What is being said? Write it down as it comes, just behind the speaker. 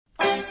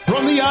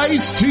From the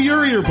ice to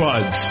your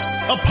earbuds,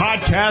 a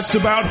podcast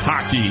about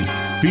hockey,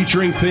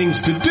 featuring things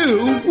to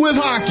do with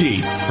hockey.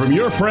 From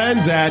your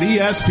friends at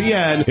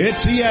ESPN,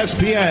 it's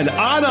ESPN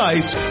On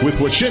Ice with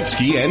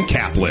Wyshynski and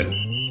Kaplan.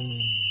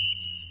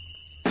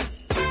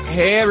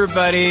 Hey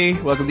everybody,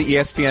 welcome to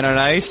ESPN On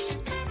Ice,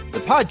 the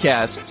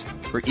podcast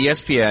where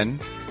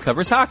ESPN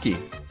covers hockey.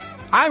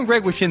 I'm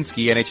Greg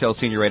Wyshynski, NHL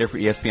senior writer for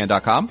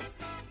ESPN.com.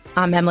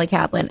 I'm Emily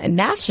Kaplan, a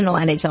national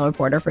NHL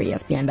reporter for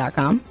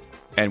ESPN.com.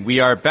 And we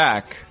are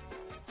back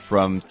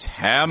from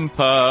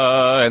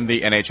Tampa and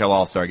the NHL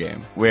All-Star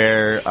Game,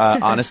 where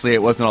honestly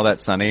it wasn't all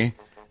that sunny,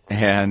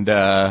 and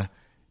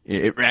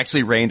it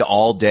actually rained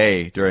all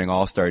day during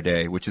All-Star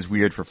Day, which is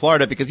weird for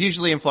Florida, because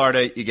usually in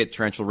Florida you get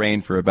torrential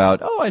rain for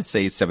about, I'd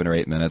say 7 or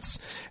 8 minutes,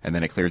 and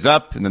then it clears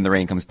up, and then the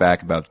rain comes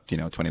back about,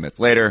 20 minutes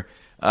later.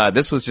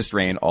 This was just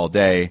rain all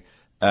day.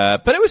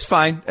 But it was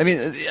fine. I mean,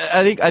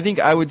 I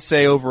think I would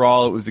say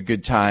overall it was a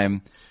good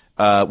time.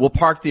 We'll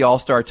park the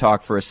All-Star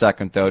talk for a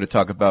second, though, to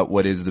talk about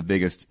what is the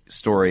biggest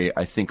story,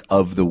 I think,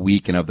 of the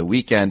week and of the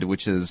weekend,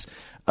 which is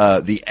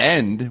the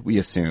end, we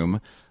assume,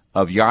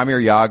 of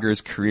Jaromir Jagr's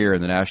career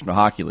in the National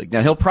Hockey League.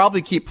 Now, he'll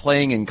probably keep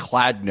playing in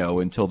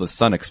Kladno until the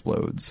sun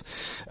explodes,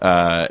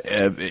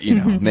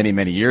 many,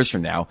 many years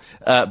from now.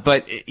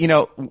 But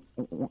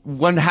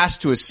one has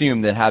to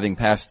assume that having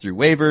passed through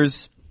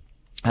waivers,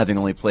 having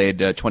only played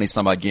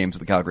 20-some-odd games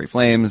with the Calgary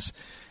Flames,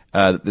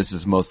 this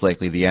is most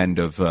likely the end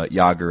of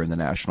Jagr in the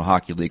National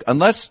Hockey League.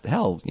 Unless,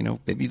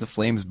 maybe the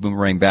Flames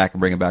boomerang back and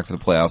bring him back for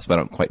the playoffs, but I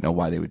don't quite know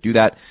why they would do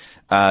that.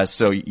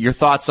 So your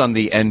thoughts on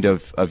the end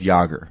of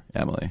Jagr,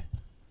 Emily?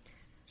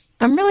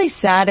 I'm really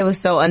sad it was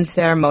so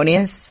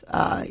unceremonious.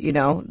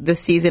 This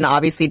season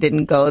obviously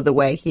didn't go the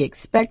way he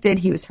expected.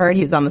 He was hurt.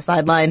 He was on the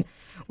sideline.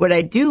 What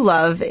I do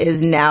love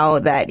is now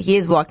that he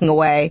is walking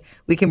away,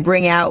 we can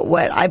bring out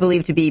what I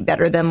believe to be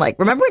better than,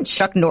 remember when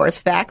Chuck Norris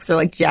facts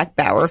or Jack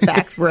Bauer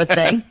facts were a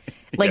thing?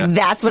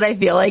 That's what I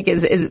feel like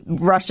is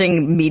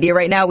rushing media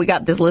right now. We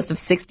got this list of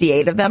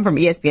 68 of them from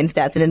ESPN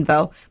Stats and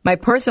Info. My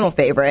personal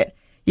favorite,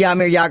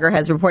 Jaromir Jagr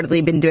has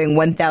reportedly been doing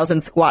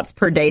 1,000 squats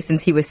per day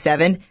since he was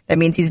 7. That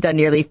means he's done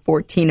nearly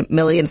 14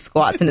 million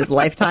squats in his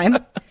lifetime.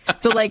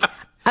 So,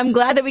 I'm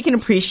glad that we can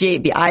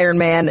appreciate the Iron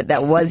Man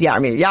that was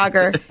Jaromir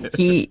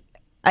Jagr.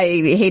 I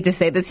hate to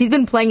say this, he's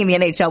been playing in the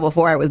NHL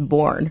before I was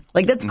born.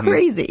 That's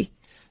crazy.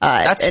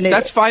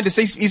 That's fine to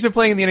say. He's been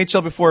playing in the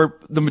NHL before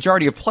the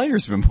majority of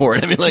players have been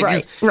born. I mean,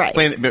 right.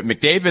 Playing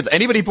McDavid,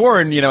 anybody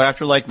born,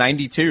 after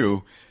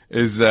 92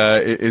 is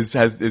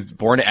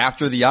born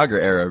after the Jagr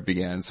era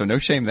began. So no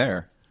shame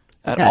there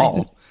at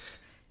all.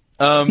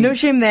 No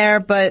shame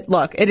there, but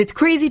look, it's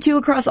crazy too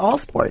across all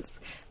sports.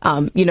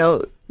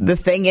 The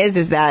thing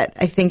is that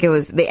I think it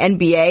was the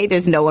NBA,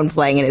 there's no one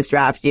playing in his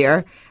draft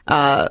year.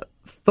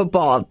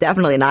 Football,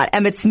 definitely not.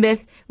 Emmitt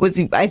Smith was,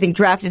 I think,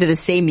 drafted in the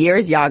same year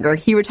as Jagr.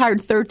 He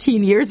retired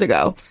 13 years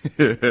ago.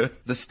 The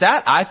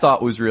stat I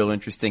thought was real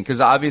interesting,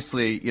 because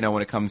obviously,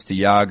 when it comes to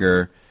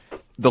Jagr,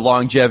 the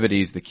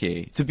longevity is the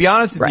key. To be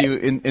honest with you,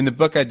 in the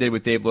book I did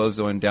with Dave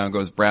Lozo and Down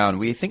Goes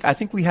Brown, I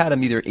think we had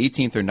him either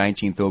 18th or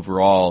 19th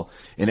overall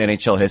in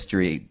NHL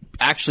history,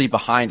 actually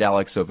behind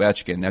Alex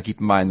Ovechkin. Now keep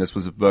in mind, this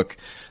was a book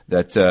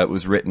that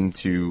was written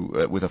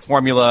with a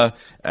formula.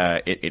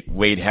 It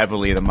weighed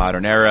heavily in the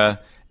modern era.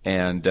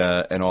 And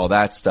all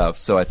that stuff.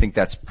 So I think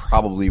that's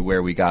probably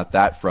where we got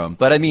that from.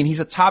 But I mean,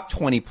 he's a top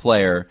 20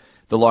 player.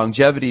 The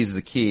longevity is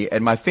the key.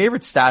 And my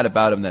favorite stat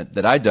about him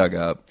that I dug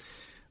up.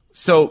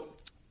 So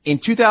in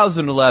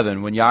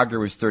 2011, when Jagr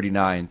was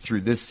 39,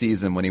 through this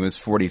season when he was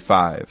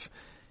 45,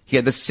 he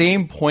had the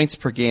same points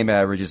per game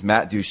average as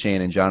Matt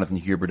Duchene and Jonathan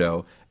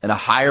Huberdeau, and a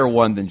higher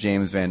one than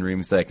James Van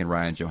Riemsdyk and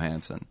Ryan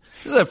Johansson.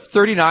 This is a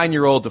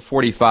 39-year-old to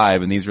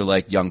 45, and these are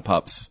young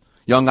pups.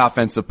 Young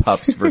offensive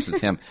pups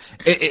versus him.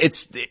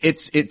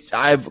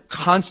 I've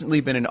constantly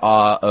been in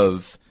awe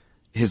of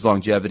his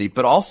longevity,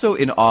 but also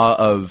in awe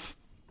of,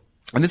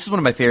 and this is one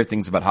of my favorite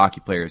things about hockey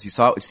players. You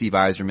saw it with Steve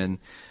Yzerman.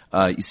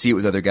 You see it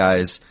with other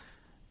guys.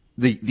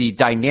 The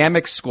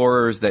dynamic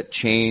scorers that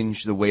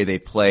change the way they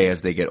play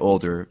as they get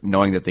older,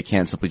 knowing that they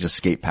can't simply just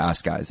skate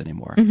past guys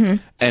anymore. Mm-hmm.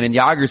 And in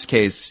Jagr's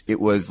case, it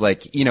was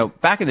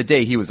back in the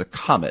day, he was a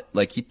comet.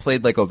 He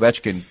played like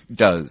Ovechkin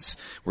does,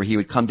 where he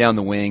would come down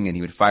the wing and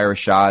he would fire a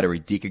shot or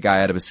he'd deke a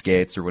guy out of his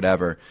skates or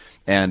whatever.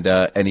 And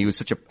he was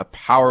such a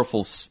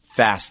powerful,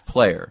 fast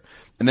player.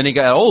 And then he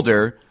got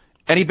older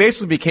and he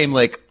basically became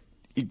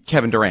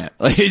Kevin Durant.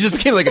 He just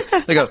became like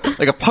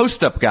a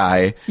post-up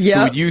guy who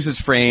would use his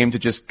frame to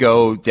just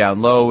go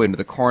down low into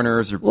the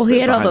corners. Well, he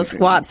had all those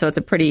squats, so it's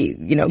a pretty,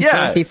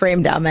 girthy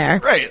frame down there.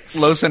 Right.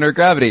 Low center of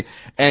gravity.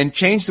 And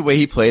changed the way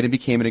he played and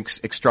became an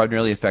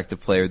extraordinarily effective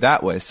player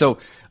that way. So,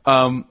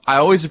 I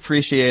always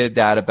appreciated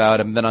that about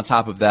him. Then on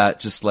top of that,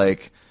 just we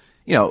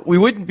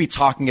wouldn't be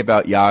talking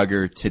about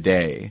Jagr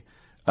today,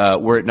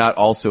 were it not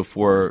also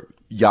for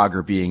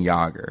Jagr being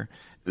Jagr.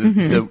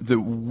 Mm-hmm. The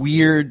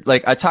weird,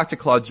 I talked to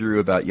Claude Giroux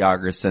about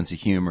Jagr's sense of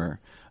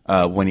humor,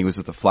 when he was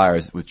with the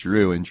Flyers with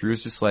Giroux, and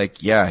Giroux's just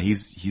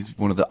he's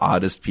one of the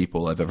oddest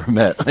people I've ever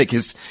met.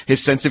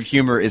 His sense of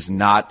humor is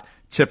not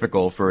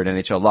typical for an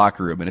NHL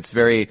locker room. And it's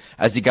very,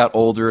 as he got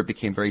older, it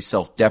became very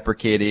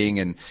self-deprecating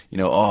and,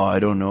 I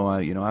don't know,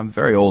 I'm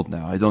very old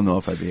now. I don't know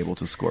if I'd be able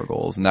to score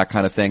goals and that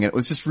kind of thing. And it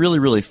was just really,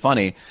 really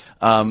funny.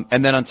 And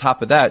then on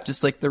top of that,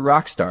 just like the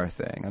rock star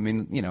thing. I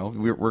mean,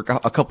 we're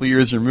a couple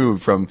years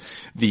removed from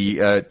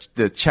the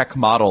Czech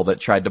model that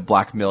tried to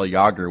blackmail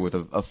Jagr with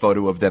a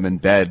photo of them in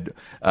bed,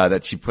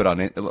 that she put on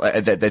it,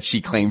 that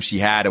she claimed she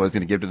had and was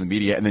going to give to the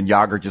media. And then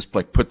Jagr just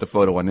like put the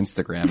photo on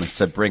Instagram and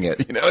said, bring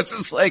it. It's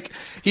just like,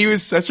 he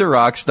was such a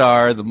rock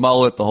star, the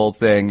mullet, the whole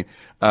thing.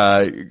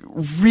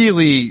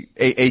 Really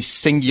a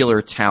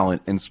singular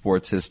talent in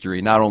sports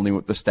history, not only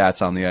with the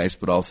stats on the ice,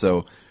 but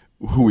also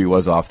who he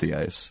was off the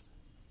ice.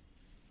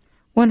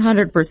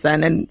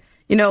 100%. And,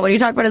 when you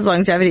talk about his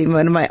longevity,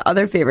 one of my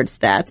other favorite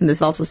stats, and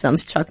this also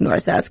sounds Chuck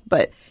Norris-esque,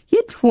 but he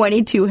had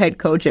 22 head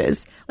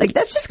coaches. Like,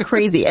 that's just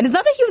crazy. And it's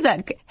not that he was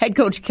that head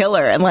coach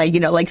killer and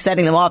like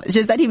setting them off. It's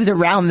just that he was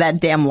around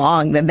that damn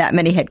long that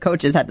many head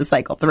coaches had to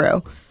cycle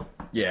through.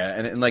 Yeah,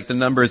 and like the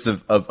numbers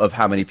of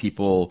how many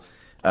people,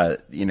 had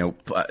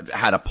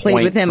a point.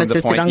 Played with him,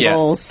 assisted on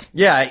goals.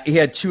 Yeah, he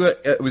had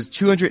it was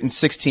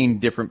 216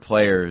 different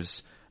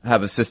players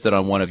have assisted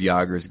on one of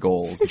Jagr's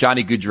goals.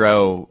 Johnny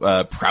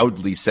Gaudreau,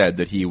 proudly said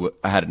that he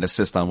had an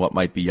assist on what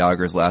might be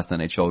Jagr's last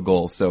NHL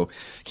goal. So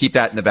keep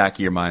that in the back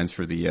of your minds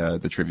for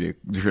the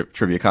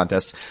trivia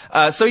contest.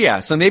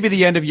 So maybe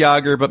the end of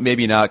Jagr, but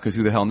maybe not, because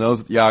who the hell knows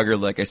with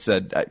Jagr? Like I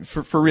said,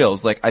 for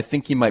reals, like I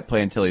think he might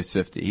play until he's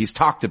 50. He's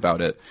talked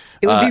about it.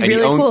 It would be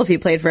really cool if he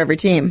played for every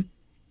team.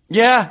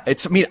 Yeah, I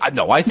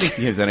think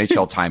his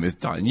NHL time is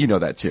done. You know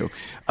that too.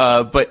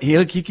 But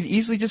he can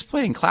easily just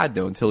play in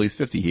Kladno until he's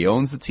 50. He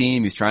owns the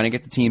team. He's trying to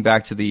get the team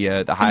back to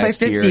the highest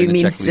tier. By 50, you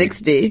mean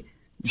 60.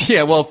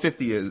 Yeah, well,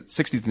 60 is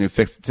the new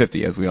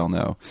 50, as we all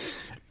know.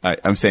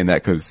 I'm saying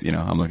that because,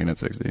 I'm looking at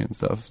 60 and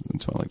stuff in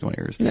 20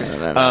 years.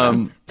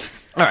 No.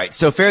 All right.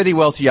 So fare thee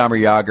well to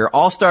Jaromir Jagr.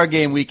 All-Star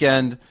Game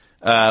weekend.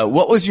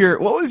 What was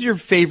your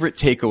favorite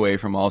takeaway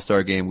from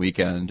All-Star Game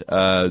weekend?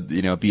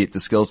 Be it the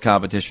skills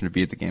competition or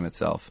be it the game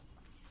itself?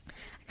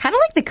 Kind of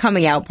like the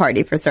coming out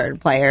party for certain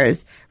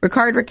players.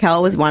 Rickard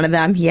Rakell was one of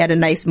them. He had a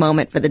nice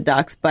moment for the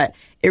Ducks, but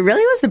it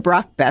really was the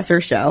Brock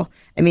Besser show.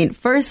 I mean,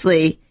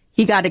 firstly,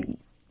 he got to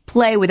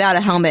play without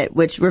a helmet,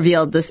 which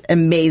revealed this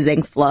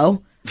amazing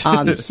flow.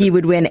 He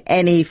would win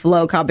any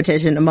flow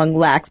competition among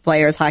lax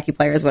players, hockey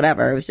players,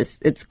 whatever.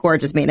 It's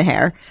gorgeous mane of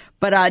hair.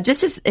 But,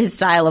 just his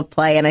style of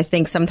play. And I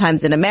think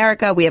sometimes in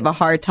America, we have a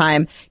hard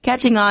time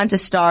catching on to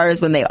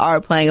stars when they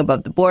are playing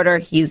above the border.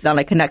 He's on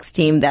a Canucks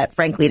team that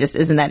frankly just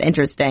isn't that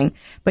interesting.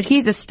 But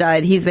he's a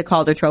stud. He's the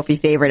Calder Trophy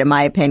favorite in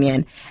my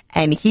opinion.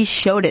 And he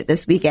showed it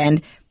this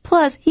weekend.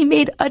 Plus, he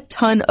made a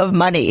ton of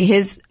money.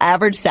 His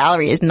average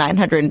salary is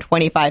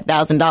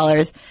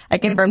 $925,000. I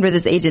confirmed with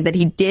his agent that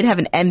he did have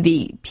an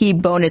MVP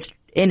bonus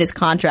in his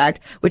contract,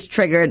 which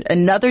triggered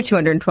another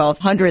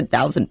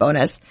 $212,000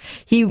 bonus.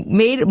 He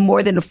made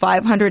more than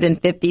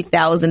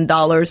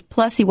 $550,000,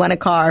 plus he won a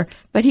car.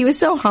 But he was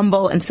so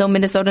humble and so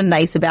Minnesota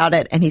nice about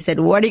it. And he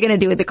said, "What are you going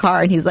to do with the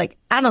car?" And he's like,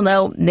 "I don't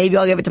know. Maybe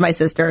I'll give it to my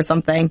sister or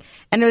something."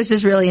 And it was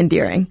just really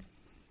endearing.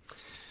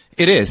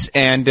 It is,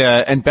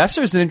 and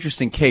Besser is an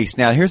interesting case.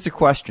 Now, here's the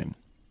question.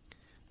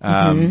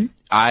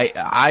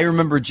 I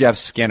remember Jeff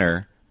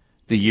Skinner,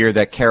 the year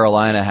that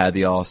Carolina had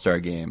the All-Star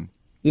game.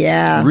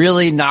 Yeah.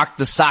 Really knocked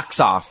the socks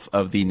off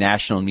of the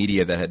national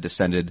media that had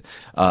descended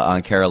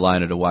on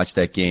Carolina to watch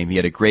that game. He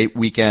had a great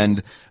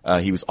weekend.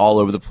 He was all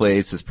over the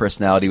place. His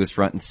personality was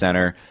front and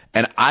center.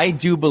 And I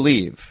do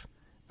believe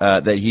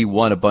that he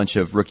won a bunch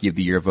of Rookie of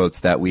the Year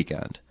votes that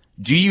weekend.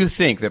 Do you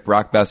think that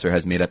Brock Besser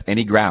has made up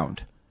any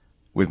ground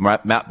with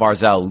Matt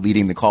Barzal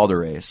leading the Calder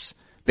race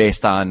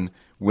based on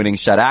winning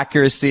shot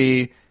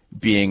accuracy,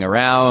 being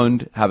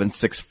around, having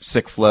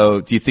sick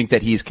flow? Do you think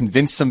that he's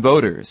convinced some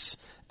voters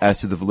as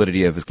to the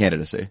validity of his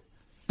candidacy?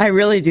 I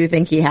really do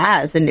think he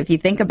has. And if you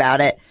think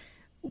about it,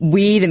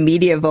 we, the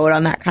media, vote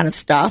on that kind of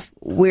stuff.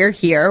 We're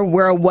here.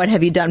 We're a what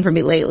have you done for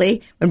me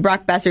lately? When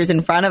Brock Besser's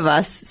in front of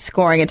us,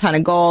 scoring a ton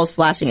of goals,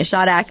 flashing a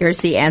shot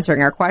accuracy,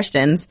 answering our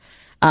questions,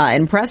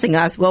 impressing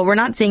us. Well, we're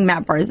not seeing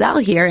Matt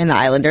Barzal here in the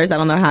Islanders. I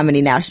don't know how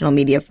many national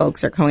media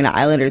folks are going to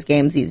Islanders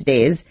games these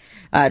days.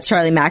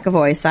 Charlie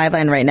McAvoy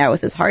sidelined right now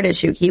with his heart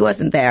issue. He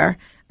wasn't there.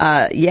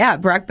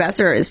 Brock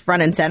Besser is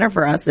front and center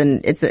for us,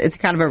 and it's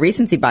kind of a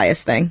recency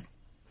bias thing.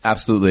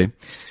 Absolutely.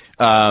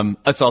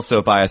 It's also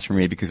a bias for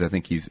me because I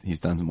think he's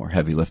done some more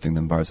heavy lifting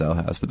than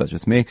Barzal has, but that's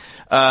just me.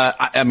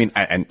 I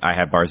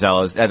have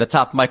Barzal as at the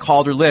top of my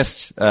Calder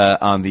list,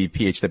 on the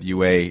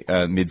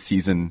PHWA,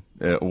 mid-season,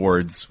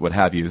 awards, what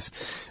have yous.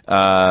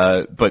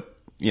 But,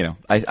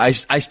 I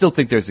still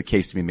think there's a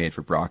case to be made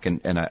for Brock,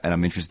 and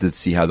I'm interested to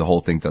see how the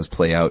whole thing does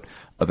play out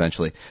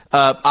eventually.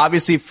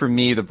 Obviously for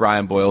me, the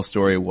Brian Boyle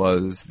story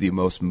was the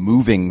most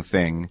moving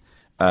thing,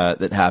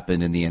 that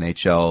happened in the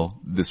NHL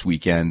this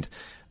weekend.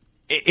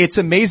 It's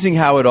amazing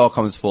how it all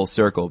comes full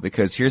circle,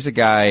 because here's a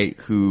guy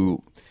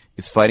who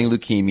is fighting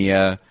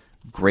leukemia,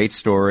 great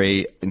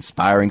story,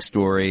 inspiring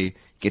story.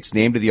 gets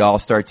named to the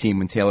All-Star team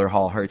when Taylor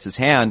Hall hurts his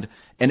hand,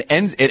 and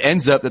it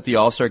ends up that the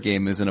All-Star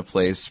game is in a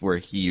place where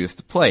he used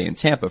to play in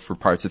Tampa for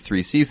parts of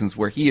 3 seasons,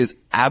 where he is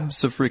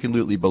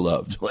abso-freaking-lutely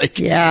beloved. Like,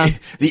 yeah.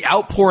 The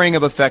outpouring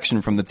of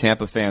affection from the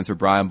Tampa fans for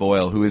Brian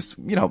Boyle, who is,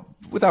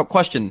 without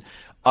question,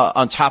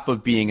 on top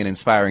of being an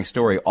inspiring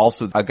story,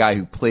 also a guy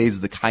who plays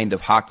the kind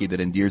of hockey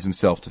that endears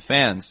himself to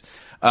fans,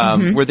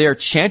 where they're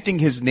chanting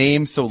his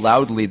name so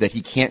loudly that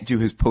he can't do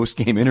his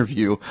post-game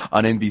interview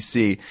on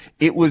NBC.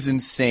 It was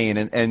insane.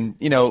 And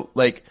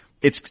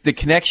it's the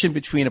connection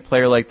between a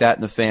player like that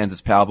and the fans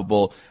is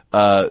palpable.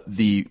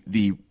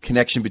 The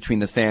connection between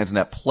the fans and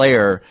that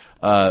player,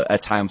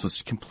 at times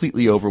was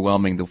completely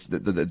overwhelming,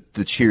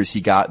 the cheers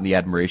he got and the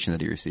admiration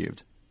that he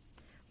received.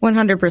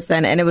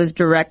 100%, and it was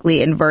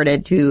directly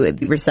inverted to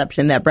the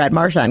reception that Brad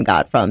Marchand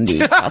got from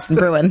the Boston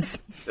Bruins.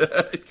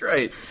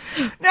 Great.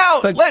 Now,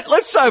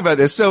 let's talk about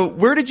this. So,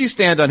 where did you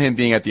stand on him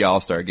being at the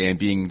All-Star game,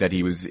 being that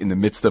he was in the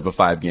midst of a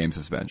 5-game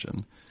suspension?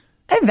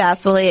 I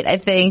vacillate. I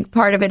think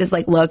part of it is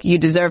like, look, you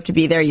deserve to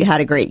be there. You had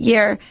a great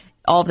year.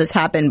 All of this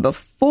happened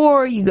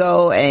before you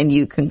go and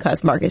you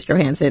concuss Marcus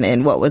Johansson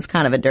in what was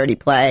kind of a dirty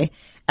play.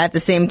 At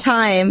the same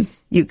time,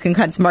 you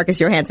concuss Marcus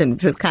Johansson,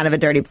 which was kind of a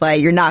dirty play.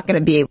 You're not going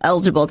to be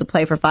eligible to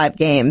play for 5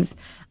 games.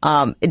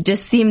 It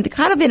just seemed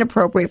kind of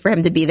inappropriate for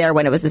him to be there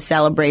when it was a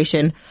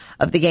celebration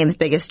of the game's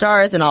biggest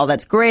stars and all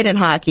that's great in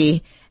hockey.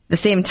 At the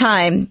same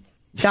time,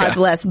 God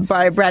bless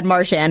Brad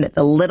Marchand,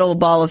 the little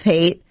ball of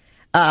hate,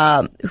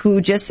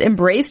 who just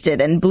embraced it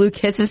and blew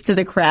kisses to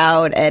the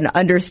crowd and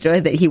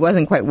understood that he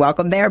wasn't quite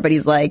welcome there, but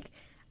he's like,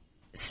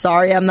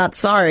 sorry, I'm not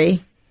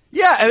sorry.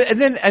 Yeah,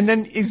 and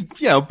then he's,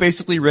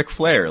 basically Ric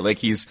Flair. Like,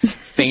 he's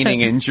feigning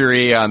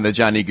injury on the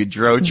Johnny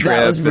Gaudreau trip.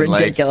 That was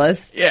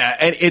ridiculous.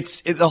 And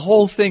the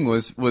whole thing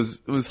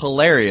was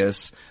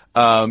hilarious.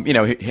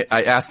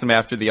 I asked him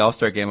after the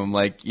All-Star game, I'm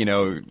like,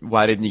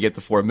 why didn't you get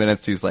the 4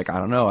 minutes? He's like, I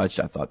don't know. I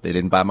thought they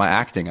didn't buy my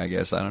acting, I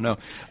guess. I don't know.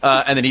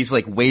 And then he's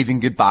like waving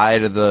goodbye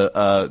to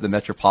the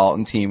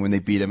Metropolitan team when they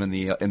beat him in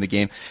the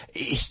game.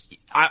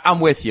 I'm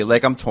with you.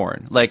 Like, I'm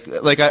torn. Like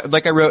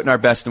I wrote in our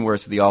best and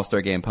worst of the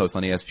All-Star game post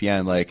on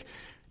ESPN,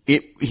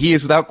 he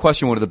is without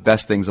question one of the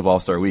best things of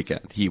All-Star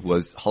weekend. He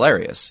was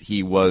hilarious.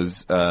 He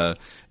was,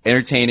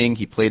 entertaining.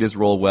 He played his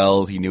role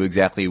well. He knew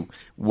exactly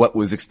what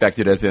was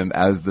expected of him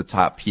as the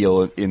top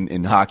heel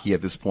in hockey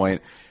at this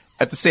point.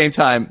 At the same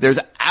time, there's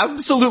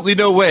absolutely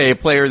no way a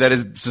player that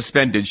is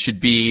suspended should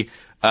be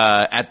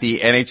at the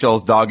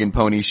NHL's Dog and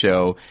Pony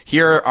show.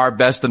 Here are our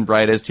best and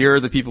brightest. Here are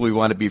the people we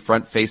want to be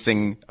front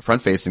facing.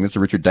 That's a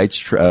Richard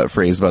Deitch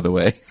phrase, by the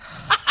way.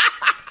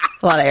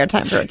 A lot of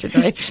airtime for Richard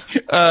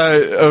Deitch.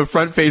 A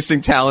front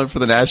facing talent for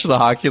the National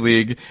Hockey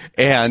League,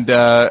 and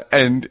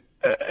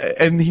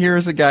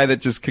here's a guy that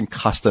just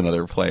concussed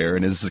another player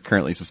and is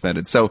currently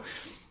suspended. So,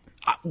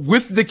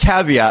 with the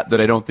caveat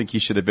that I don't think he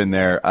should have been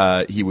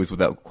there, he was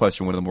without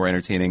question one of the more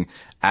entertaining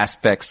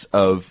aspects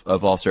of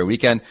All-Star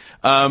Weekend.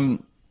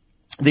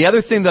 The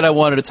other thing that I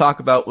wanted to talk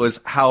about was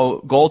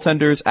how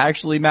goaltenders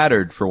actually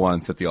mattered for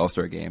once at the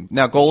All-Star game.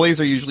 Now,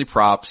 goalies are usually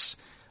props.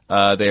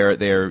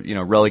 They're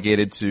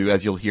relegated to,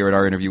 as you'll hear in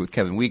our interview with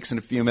Kevin Weeks in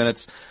a few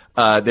minutes,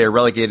 they're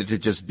relegated to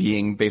just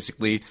being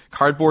basically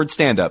cardboard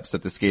stand-ups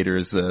that the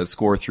skaters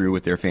score through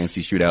with their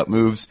fancy shootout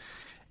moves.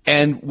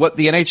 And what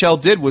the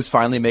NHL did was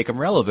finally make them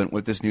relevant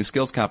with this new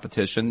skills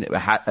competition.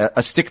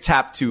 A stick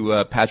tap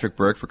to Patrick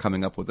Burke for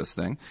coming up with this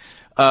thing.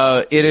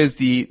 It is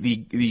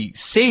the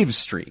save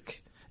streak.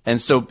 And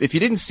so if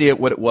you didn't see it,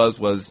 what it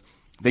was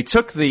they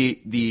took the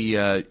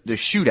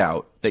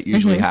shootout that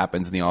usually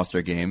happens in the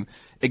All-Star game,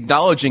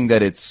 acknowledging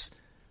that it's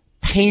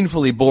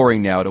painfully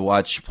boring now to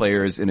watch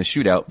players in a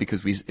shootout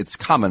because it's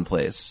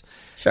commonplace.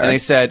 Sure. And they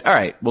said, all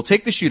right, we'll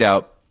take the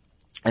shootout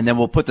and then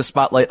we'll put the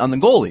spotlight on the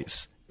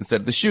goalies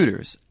instead of the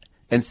shooters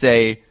and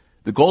say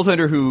the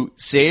goaltender who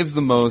saves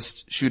the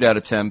most shootout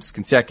attempts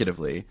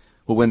consecutively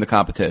will win the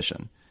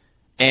competition.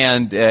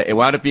 And it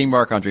wound up being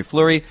Marc-Andre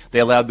Fleury. They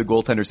allowed the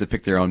goaltenders to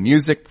pick their own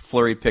music.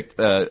 Fleury picked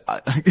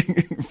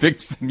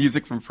picked the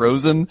music from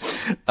Frozen.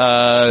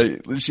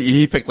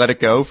 He picked Let It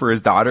Go for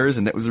his daughters,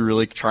 and it was a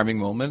really charming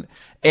moment.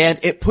 And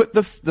it put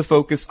the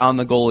focus on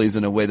the goalies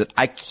in a way that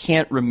I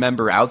can't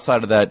remember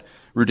outside of that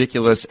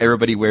ridiculous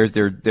everybody wears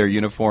their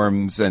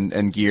uniforms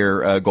and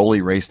gear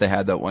goalie race they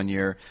had that one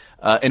year,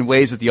 in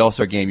ways that the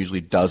All-Star game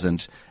usually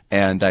doesn't.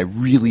 And I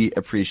really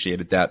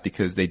appreciated that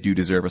because they do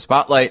deserve a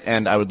spotlight,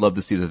 and I would love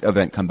to see the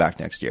event come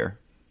back next year.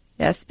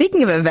 Yeah,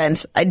 speaking of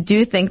events, I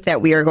do think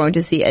that we are going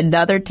to see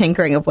another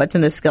tinkering of what's in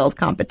the skills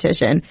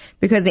competition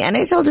because the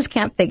NHL just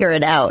can't figure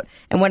it out.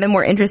 And one of the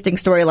more interesting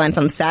storylines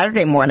on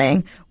Saturday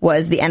morning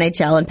was the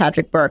NHL and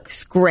Patrick Burke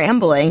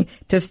scrambling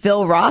to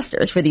fill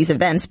rosters for these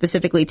events,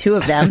 specifically 2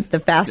 of them, the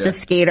fastest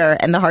skater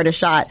and the hardest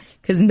shot,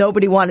 because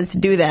nobody wanted to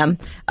do them.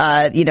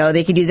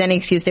 They could use any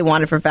excuse they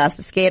wanted for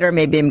fastest skater.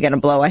 Maybe I'm going to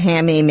blow a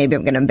hammy. Maybe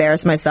I'm going to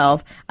embarrass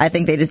myself. I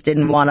think they just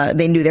didn't want to.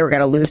 They knew they were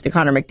going to lose to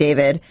Connor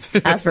McDavid.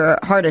 As for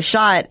hardest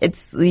shot,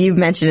 you've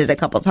mentioned it a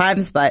couple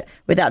times, but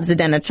without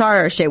Zdeno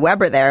Chara or Shea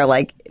Weber there,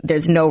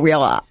 there's no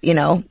real,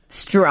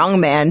 strong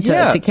man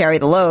to carry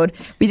the load.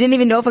 We didn't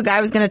even know if a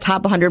guy was going to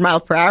top 100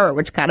 miles per hour,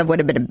 which kind of would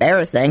have been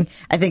embarrassing.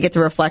 I think it's a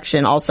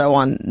reflection also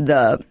on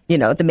the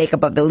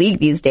makeup of the league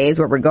these days,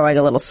 where we're going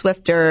a little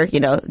swifter,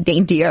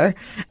 daintier,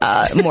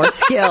 more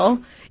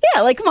skill.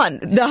 Yeah, like, come on.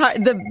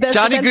 The best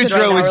Johnny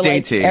Gaudreau right is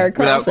dainty, Eric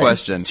without Karlsson.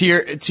 question.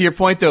 To your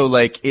point, though,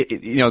 like,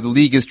 the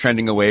league is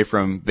trending away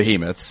from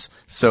behemoths,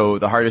 so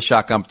the hardest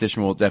shot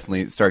competition will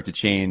definitely start to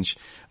change.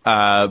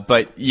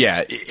 But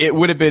yeah, it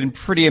would have been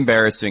pretty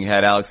embarrassing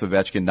had Alex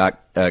Ovechkin not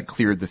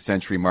cleared the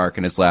century mark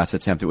in his last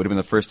attempt. It would have been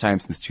the first time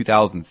since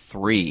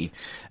 2003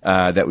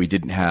 that we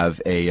didn't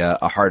have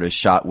a hardest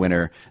shot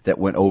winner that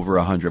went over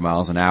 100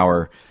 miles an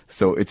hour.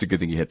 So it's a good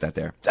thing you hit that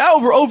there.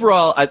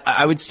 Overall,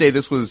 I would say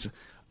this was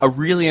a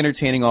really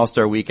entertaining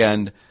All-Star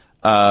weekend.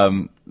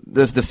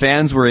 The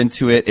fans were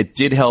into it. It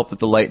did help that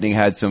the Lightning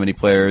had so many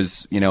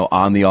players,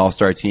 on the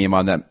All-Star team,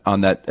 on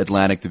that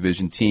Atlantic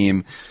Division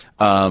team.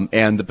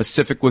 And the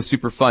Pacific was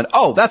super fun.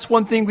 Oh, that's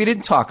one thing we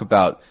didn't talk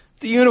about.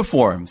 The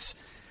uniforms.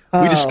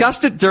 We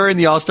discussed it during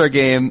the All-Star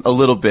game a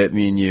little bit,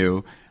 me and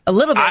you. A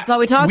little bit. That's all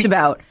we talked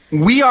about.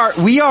 We are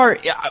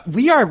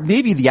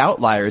maybe the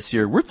outliers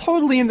here. We're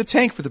totally in the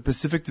tank for the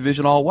Pacific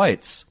Division all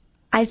whites.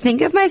 I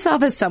think of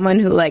myself as someone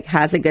who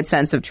has a good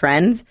sense of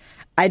trends.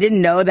 I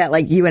didn't know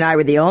that you and I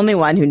were the only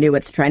one who knew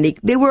what's trendy.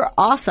 They were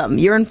awesome.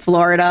 You're in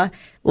Florida.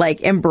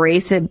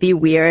 Embrace it. Be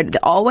weird.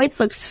 The all whites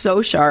look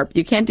so sharp.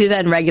 You can't do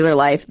that in regular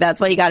life. That's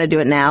why you got to do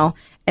it now.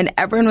 And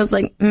everyone was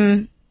like,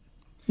 meh.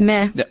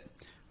 Yeah.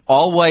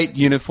 All white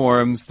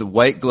uniforms, the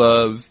white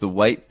gloves, the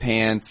white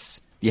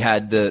pants. You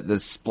had the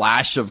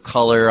splash of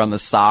color on the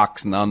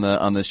socks and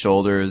on the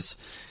shoulders.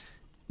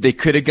 They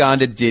could have gone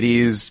to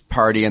Diddy's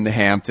party in the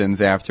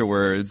Hamptons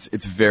afterwards.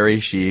 It's very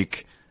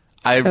chic.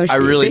 I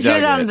really dug it.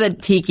 They down to the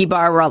tiki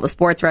bar where all the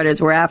sports writers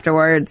were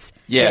afterwards.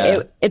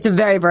 Yeah. It's a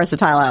very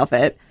versatile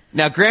outfit.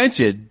 Now,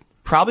 granted,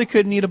 probably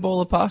couldn't eat a bowl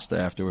of pasta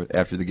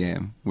after the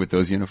game with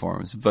those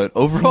uniforms, but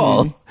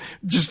overall,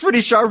 just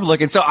pretty sharp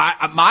looking. So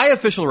my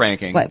official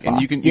ranking,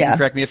 and you can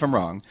correct me if I'm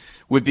wrong,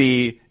 would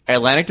be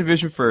Atlantic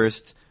Division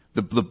first,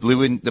 the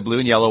blue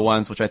and yellow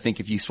ones, which I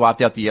think if you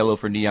swapped out the yellow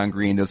for neon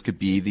green, those could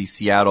be the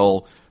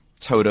Seattle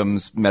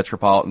Totems,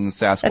 Metropolitans,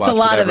 Sasquatch. That's a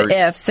lot whatever. of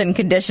ifs and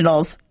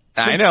conditionals.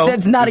 I know.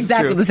 That's not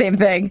exactly the same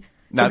thing.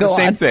 Not the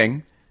same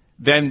thing.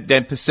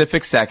 Then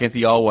Pacific second,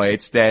 the all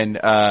whites. Then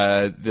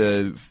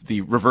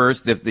the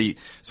reverse, the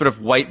sort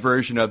of white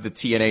version of the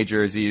TNA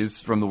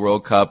jerseys from the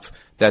World Cup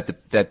that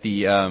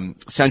the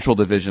Central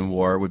Division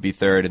wore would be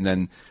third, and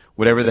then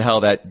whatever the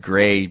hell that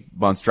gray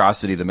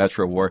monstrosity the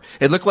Metro wore.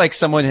 It looked like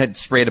someone had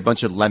sprayed a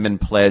bunch of lemon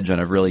pledge on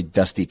a really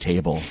dusty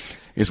table.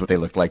 Is what they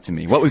looked like to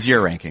me. What was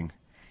your ranking?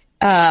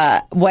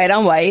 White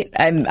on white.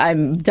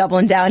 I'm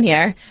doubling down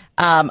here.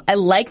 I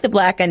like the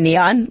black on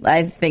neon.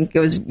 I think it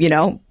was,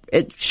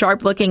 it's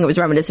sharp looking. It was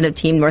reminiscent of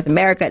Team North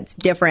America. It's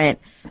different.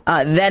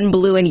 Then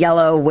blue and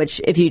yellow,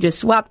 which if you just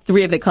swap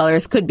three of the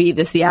colors could be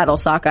the Seattle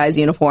Sockeyes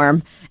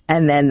uniform,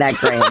 and then that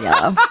gray and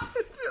yellow.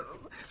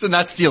 So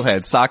not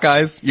Steelheads,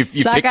 Sockeyes? You picked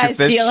your Sockeyes,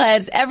 fish?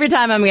 Steelheads. Every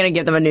time I'm going to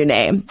give them a new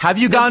name. Have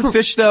you gone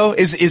fish though?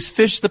 Is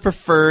fish the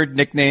preferred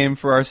nickname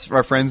for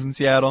our friends in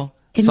Seattle?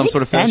 It Some makes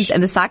sort of sense. fish?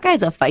 And the sockeye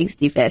is a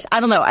feisty fish. I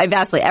don't know. I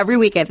vastly, every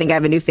week I think I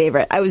have a new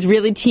favorite. I was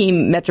really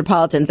team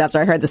Metropolitans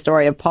after I heard the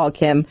story of Paul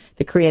Kim,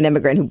 the Korean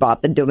immigrant who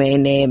bought the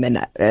domain name and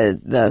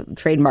the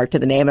trademark to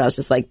the name. And I was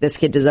just like, this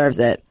kid deserves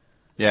it.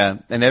 Yeah.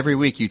 And every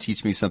week you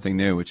teach me something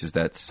new, which is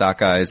that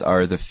sockeyes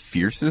are the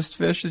fiercest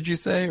fish, did you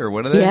say? Or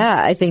what are they? Yeah.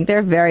 I think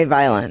they're very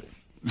violent.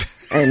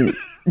 And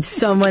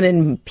someone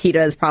in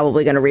PETA is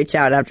probably going to reach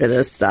out after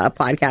this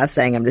podcast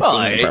saying I'm just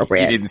being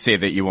inappropriate. You didn't say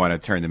that you want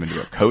to turn them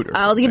into a coat or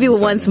I'll give you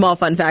one small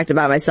fun fact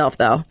about myself,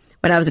 though.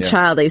 When I was a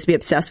child, I used to be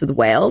obsessed with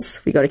whales.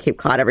 We go to Cape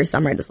Cod every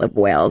summer and just love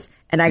whales.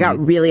 And I got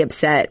really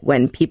upset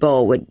when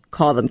people would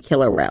call them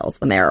killer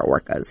whales when they are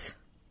orcas.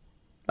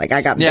 I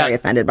got very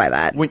offended by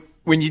that.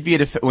 When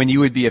you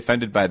would be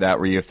offended by that,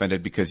 were you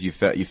offended because you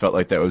felt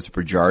like that was a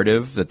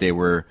pejorative,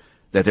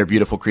 that they're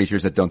beautiful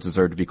creatures that don't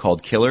deserve to be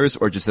called killers,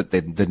 or just that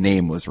the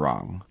name was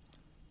wrong?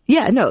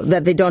 Yeah, no,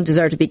 that they don't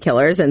deserve to be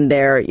killers, and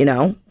they're,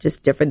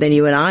 just different than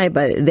you and I,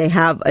 but they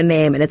have a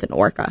name, and it's an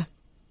orca.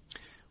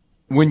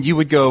 When you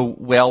would go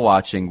whale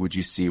watching, would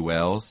you see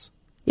whales?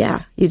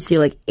 Yeah, you'd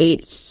see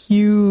 8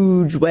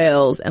 huge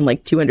whales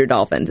and 200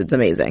 dolphins. It's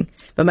amazing.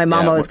 But my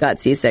mom always got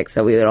seasick,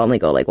 so we would only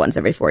go once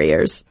every 4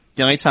 years.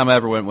 The only time I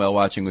ever went whale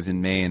watching was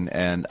in Maine,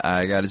 and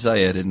I gotta tell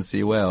you, I didn't see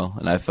a whale,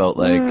 and I felt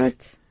like...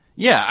 What?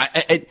 Yeah,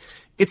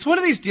 it's one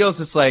of these deals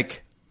that's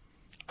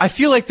I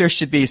feel like there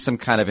should be some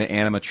kind of an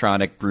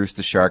animatronic Bruce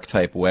the Shark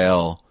type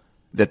whale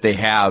that they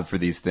have for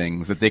these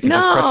things, that they can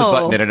just press a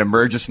button and it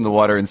emerges from the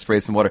water and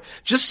sprays some water.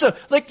 Just so,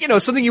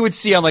 something you would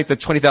see on the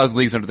 20,000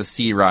 Leagues Under the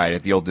Sea ride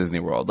at the old Disney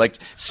World.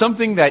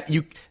 Something that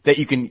you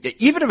can,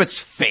 even if it's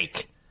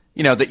fake,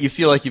 that you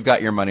feel like you've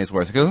got your money's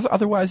worth, because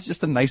otherwise it's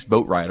just a nice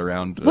boat ride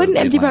around. Wouldn't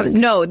empty promise?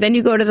 No, then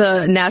you go to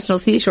the National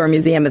Seashore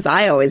Museum, as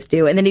I always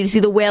do, and then you see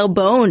the whale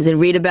bones and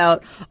read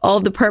about all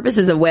of the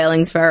purposes of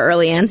whalings for our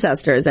early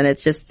ancestors, and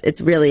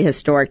it's really a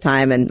historic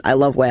time, and I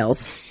love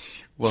whales.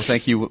 Well,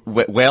 thank you,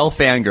 whale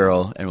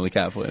fangirl, Emily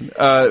Kaplan.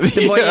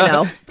 The more you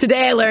know.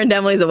 Today I learned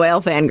Emily's a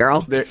whale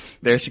fangirl.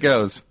 There she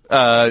goes.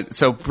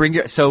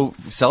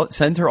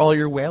 Send her all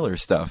your whaler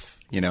stuff,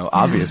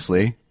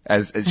 obviously,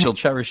 as she'll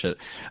cherish it.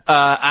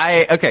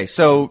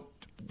 So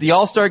the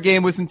All-Star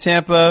game was in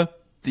Tampa.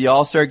 The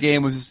All-Star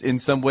game was in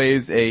some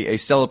ways a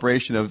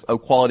celebration of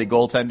quality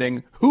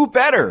goaltending. Who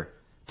better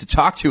to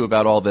talk to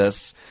about all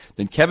this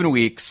than Kevin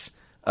Weeks,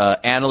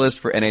 analyst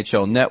for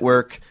NHL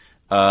Network,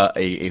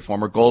 a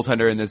former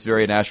goaltender in this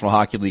very National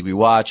Hockey League we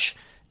watch,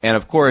 and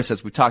of course,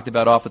 as we talked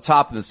about off the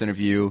top of this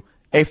interview,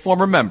 a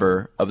former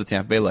member of the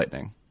Tampa Bay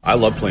Lightning. I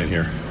love playing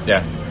here.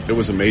 Yeah. It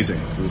was amazing.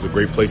 It was a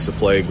great place to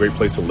play, great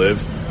place to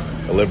live.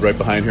 I lived right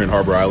behind here in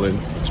Harbor Island.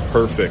 It's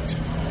perfect.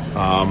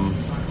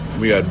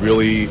 We had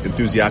really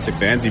enthusiastic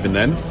fans even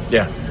then.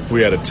 Yeah.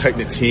 We had a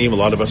tight-knit team. A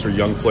lot of us were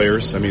young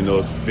players. I mean,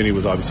 though Vinny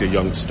was obviously a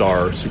young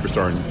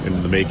superstar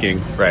in the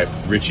making. Right.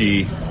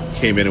 Richie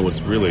came in and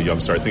was really a young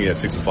star. I think he had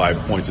 65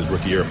 points his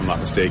rookie year, if I'm not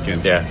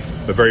mistaken. Yeah.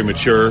 But very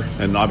mature,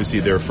 and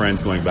obviously they're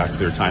friends going back to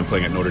their time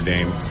playing at Notre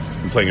Dame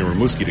and playing in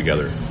Rimouski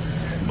together.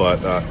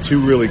 But two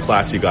really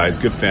classy guys,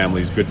 good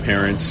families, good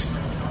parents,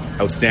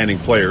 outstanding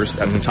players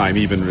at the time,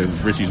 even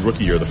in Richie's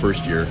rookie year, the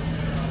first year.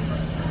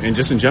 And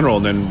just in general,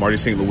 and then Marty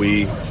St.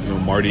 Louis,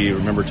 Marty, I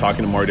remember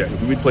talking to Marty.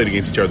 We played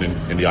against each other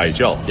in the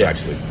IHL,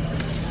 actually.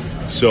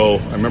 So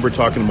I remember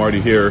talking to Marty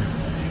here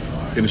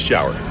in the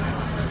shower.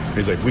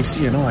 He's like,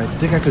 I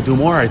think I could do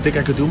more. I think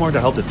I could do more to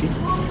help the team.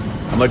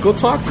 I'm like, go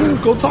talk to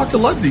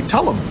Ludsey.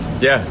 Tell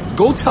him. Yeah.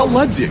 Go tell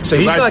Ludsey. So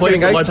he's not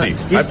getting ice time.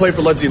 I played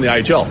for Ludsey in the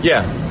IHL.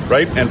 Yeah.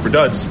 Right? And for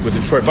Duds with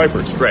the Detroit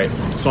Vipers. Right.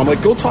 So I'm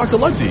like, go talk to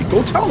Ludsey.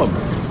 Go tell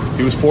him.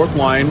 He was fourth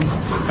line,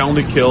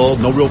 penalty kill,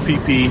 no real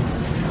PP.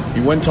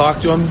 You went and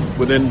talked to him.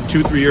 Within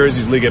 2-3 years,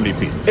 he's league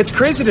MVP. It's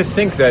crazy to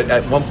think that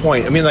at one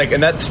point,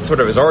 and that's sort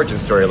of his origin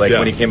story,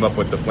 when he came up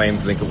with the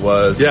Flames, I think it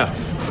was. Yeah.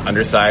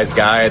 Undersized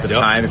guy at the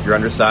time. If you're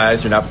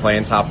undersized, you're not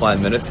playing top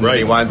line minutes. And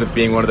he winds up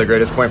being one of the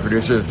greatest point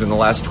producers in the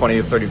last 30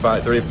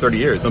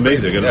 years. It's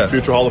amazing. And a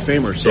future Hall of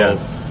Famer. So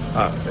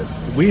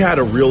we had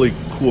a really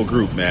cool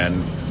group,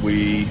 man.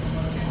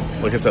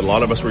 Like I said, a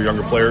lot of us were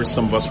younger players.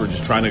 Some of us were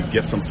just trying to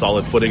get some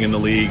solid footing in the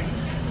league.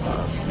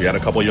 We had a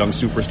couple young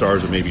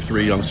superstars, or maybe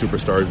 3 young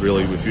superstars,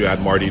 really, if you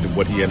add Marty to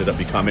what he ended up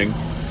becoming.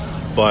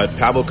 But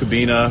Pavel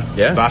Kubina,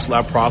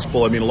 Václav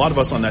Prospal, a lot of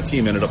us on that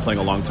team ended up playing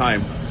a long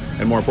time.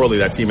 And more importantly,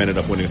 that team ended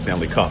up winning a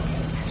Stanley Cup.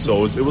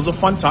 So it was a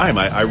fun time.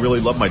 I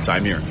really loved my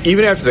time here.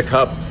 Even after the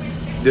Cup,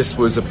 it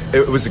was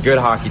a good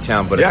hockey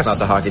town, but it's not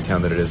the hockey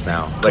town that it is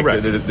now.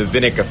 Like the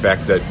Vinnick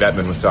effect that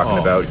Bettman was talking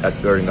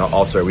about during the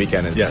All-Star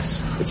weekend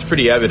it's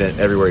pretty evident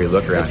everywhere you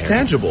look around. It's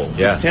tangible.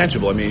 Yeah. It's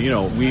tangible.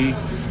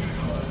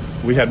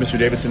 We had Mr.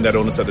 Davidson that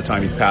owned us at the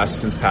time. He's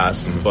since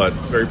passed, but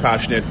very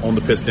passionate, owned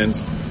the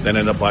Pistons, then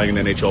ended up buying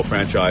an NHL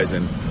franchise,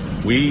 and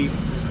we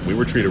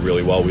were treated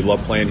really well. We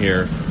loved playing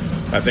here.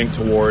 I think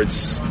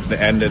towards the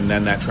end and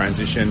then that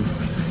transition,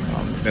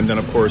 and then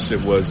of course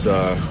it was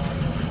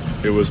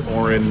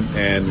Oren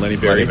and Lenny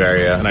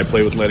Barry, and I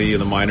played with Lenny in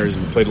the minors,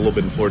 and we played a little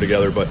bit in Florida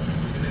together, but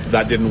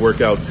that didn't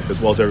work out as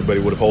well as everybody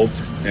would have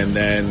hoped. And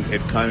then it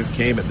kind of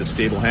came at the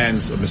stable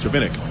hands of Mr.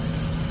 Vinnick.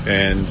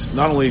 And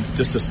not only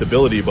just the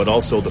stability, but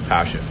also the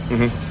passion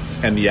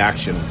and the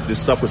action.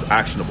 This stuff was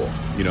actionable,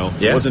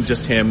 It wasn't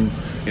just him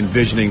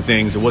envisioning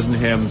things. It wasn't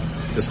him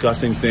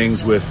discussing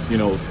things with,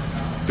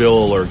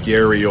 Bill or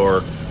Gary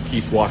or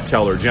Keith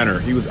Wachtell or Jenner.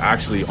 He was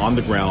actually on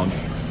the ground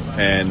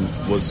and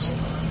was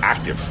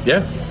active. Yeah.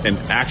 And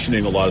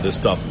actioning a lot of this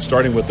stuff,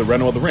 starting with the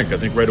reno of the rink. I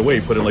think right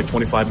away he put in like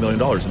 $25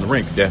 million in the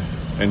rink. Yeah.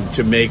 And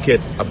to make it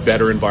a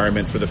better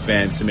environment for the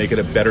fans, to make it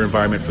a better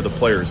environment for the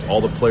players.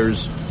 All the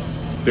players,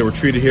 they were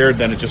treated here,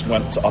 then it just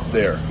went to up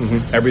there.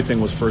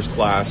 Everything was first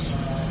class.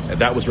 And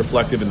that was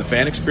reflective in the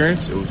fan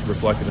experience. It was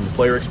reflected in the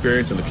player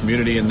experience and the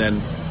community. And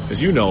then,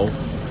 as you know,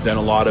 then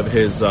a lot of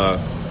his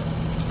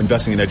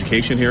investing in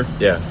education here.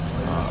 Yeah.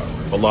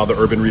 A lot of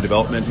the urban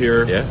redevelopment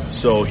here. Yeah.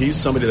 So he's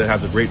somebody that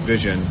has a great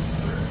vision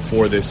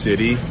for this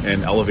city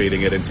and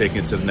elevating it and taking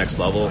it to the next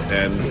level.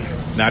 And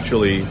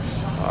naturally,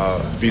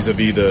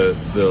 vis-a-vis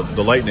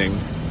the Lightning,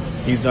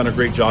 he's done a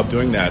great job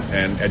doing that,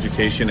 and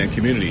education and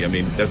community.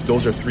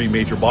 Those are 3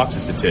 major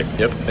boxes to tick.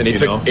 Yep, and he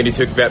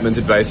took Bettman's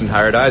advice and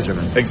hired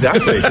Yzerman.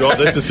 Exactly.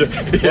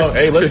 Well,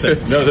 hey,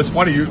 listen. No, that's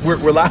funny.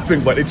 We're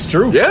laughing, but it's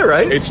true. Yeah,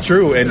 right. It's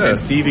true. And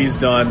Stevie's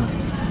done.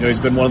 He's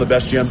been one of the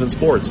best GMs in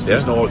sports.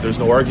 There's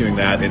no arguing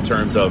that in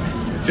terms of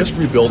just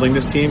rebuilding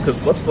this team.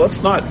 Because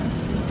let's not.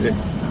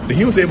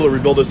 He was able to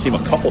rebuild this team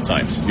a couple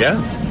times. Yeah.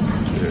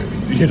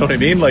 You know what I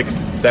mean? Like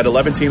that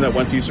 11 team that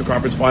went to Eastern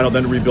Conference Final,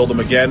 then to rebuild them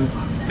again.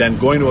 Then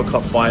going to a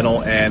cup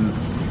final, and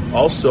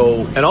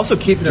also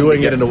keeping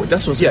doing it in a way.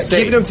 That's what I was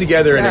saying. Keeping them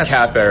together in a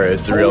cap era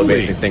is the real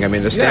amazing thing. I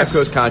mean, the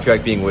Stamkos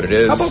contract being what it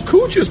is. How about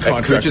Kuch's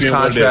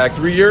contract?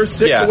 3 years,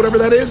 6 or whatever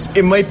that is.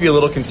 It might be a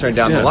little concern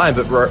down the line,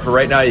 but for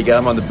right now, you got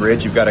them on the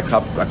bridge. You've got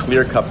a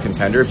clear cup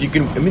contender. If you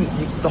can,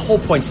 the whole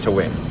point's to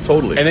win.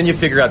 Totally. And then you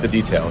figure out the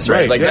details,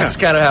 right? That's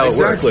kind of how it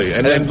works. Exactly.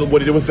 And then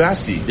what he did with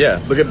Vasi.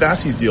 Yeah. Look at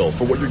Vasi's deal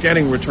for what you're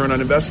getting return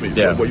on investment.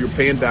 Yeah. What you're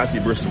paying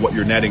Vasi versus what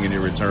you're netting in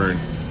your return,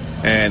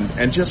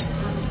 and just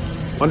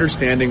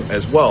understanding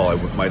as well, I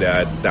might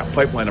add, that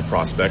pipeline of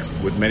prospects,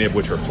 with many of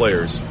which are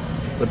players,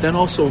 but then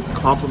also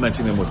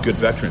complementing them with good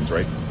veterans,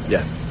 right?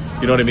 Yeah.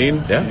 You know what I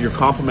mean? Yeah. You're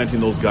complementing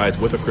those guys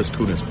with a Chris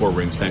Kunitz, 4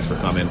 rings. Thanks for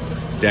coming.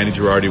 Danny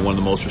Girardi, one of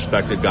the most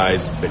respected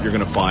guys that you're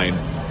going to find.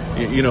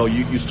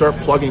 You start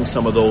plugging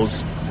some of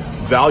those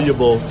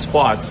valuable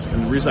spots,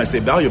 and the reason I say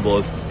valuable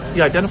is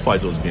he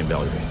identifies those as being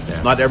valuable.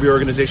 Yeah. Not every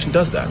organization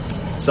does that.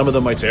 Some of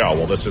them might say, oh,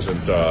 well, this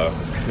isn't the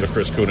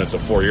Chris Kunitz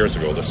of 4 years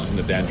ago. This isn't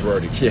the Dan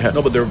Girardi. Yeah.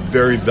 No, but they're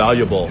very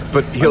valuable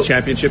on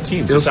championship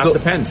teams. That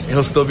depends.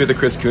 He'll still be the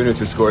Chris Kunitz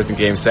who scores in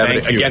Game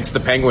 7 against the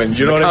Penguins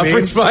in the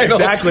conference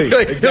final. Exactly.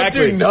 He'll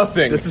do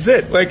nothing. This is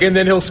it. And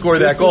then he'll score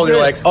that goal, and you're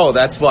like, oh,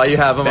 that's why you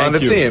have him on the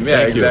team.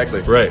 Yeah,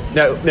 exactly. Right.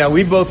 Now,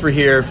 we both were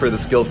here for the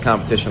skills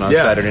competition on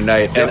Saturday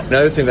night. And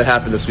another thing that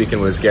happened this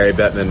weekend was Gary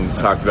Bettman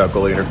talked about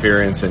goalie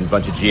interference, and a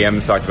bunch of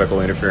GMs talked about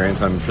goalie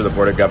interference. I'm sure the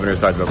Board of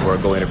Governors talked about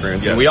goalie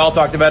interference. Yes. And we all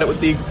talked about it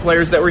with the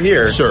players that were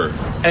here. Sure.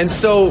 And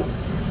so,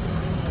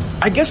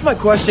 I guess my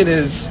question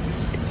is,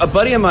 a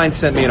buddy of mine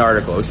sent me an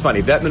article. It was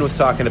funny. Bettman was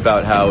talking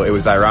about how it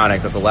was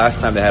ironic that the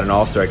last time they had an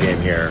All-Star game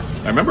here,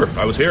 I remember,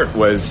 I was here,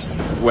 was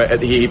when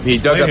he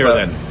dug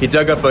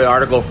up an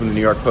article from the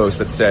New York Post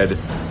that said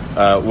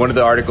one of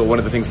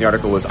the things in the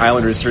article was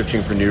Islanders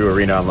searching for new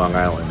arena on Long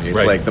Island.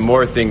 It's like the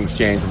more things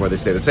change, the more they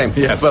stay the same.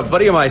 Yes. But a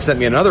buddy of mine sent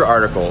me another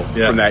article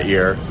from that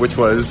year, which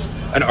was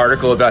an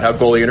article about how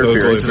goalie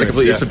interference is a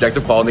completely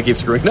subjective call and they keep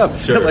screwing up.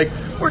 Sure. Like,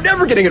 we're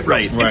never getting it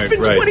right. It's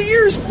been 20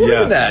 years more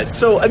than that.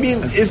 So, I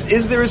mean,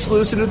 is there a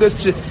solution to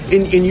this?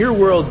 In your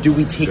world, do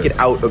we take it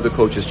out of the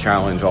coach's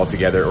challenge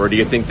altogether, or do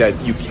you think that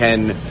you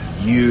can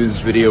use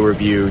video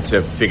review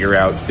to figure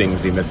out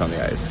things they miss on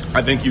the ice?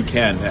 I think you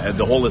can.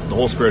 The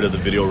whole spirit of the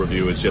video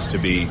review is just to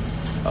be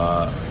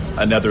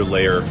another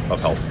layer of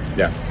help.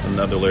 Yeah.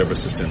 Another layer of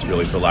assistance,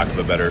 really, for lack of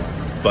a better.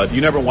 But you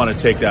never want to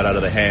take that out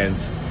of the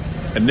hands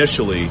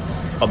initially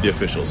of the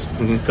officials,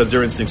 because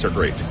their instincts are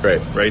great.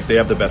 Right? They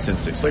have the best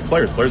instincts. Like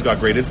players got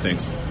great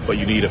instincts, but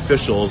you need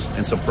officials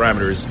and some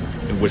parameters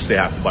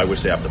by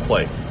which they have to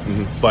play.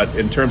 But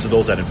in terms of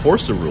those that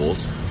enforce the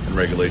rules and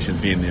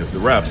regulations, being the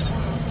refs,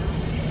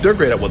 they're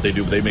great at what they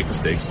do, but they make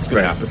mistakes. It's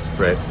going to happen.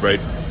 Right?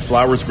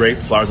 Flower's great.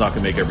 Flower's not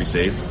going to make every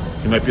save.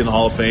 He might be in the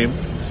Hall of Fame.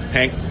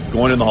 Hank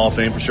going in the Hall of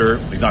Fame for sure.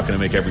 He's not going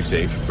to make every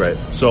save. Right.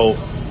 So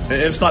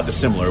it's not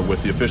dissimilar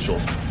with the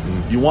officials.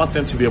 You want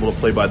them to be able to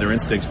play by their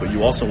instincts, but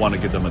you also want to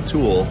give them a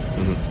tool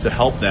to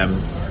help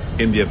them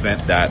in the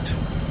event that,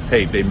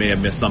 hey, they may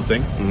have missed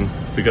something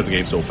because the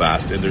game's so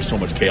fast and there's so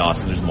much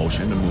chaos and there's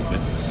motion and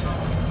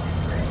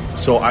movement.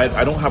 So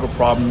I don't have a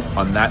problem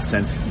on that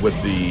sense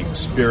with the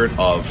spirit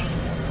of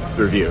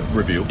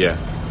review. Yeah.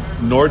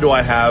 Nor do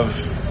I have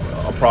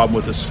a problem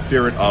with the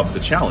spirit of the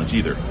challenge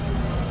either,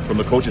 from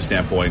the coach's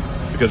standpoint,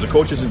 because the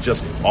coach isn't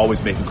just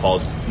always making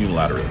calls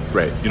unilaterally.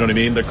 Right. You know what I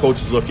mean? The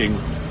coach is looking,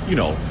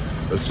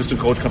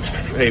 assistant coach comes,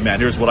 hey man,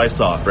 here's what I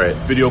saw. Right.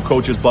 Video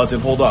coach is buzzing,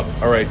 hold up.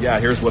 All right, yeah,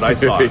 here's what I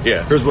saw.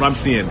 Here's what I'm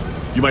seeing.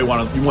 You might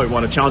want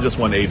to challenge this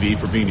one, AV,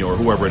 for Vino or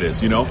whoever it is,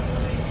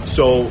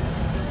 So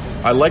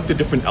I like the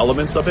different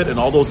elements of it, and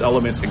all those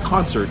elements in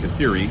concert, in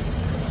theory,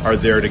 are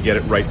there to get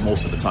it right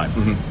most of the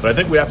time. But I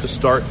think we have to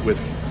start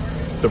with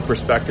the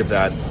perspective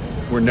that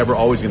we're never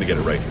always going to get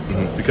it right.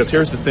 Because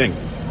here's the thing.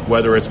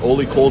 Whether it's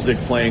Ole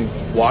Kolzig playing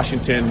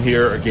Washington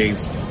here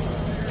against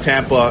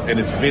Tampa and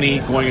it's Vinny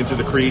going into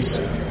the crease,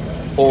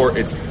 or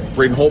it's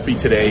Braden Holtby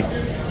today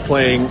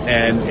playing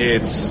and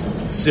it's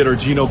Sid or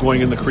Gino going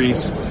in the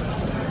crease,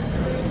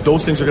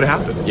 those things are going to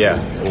happen.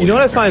 Yeah. You know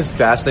what I find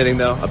fascinating,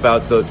 though,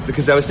 about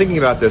because I was thinking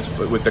about this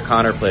with the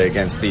Connor play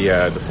against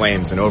the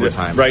Flames in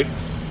overtime. Right.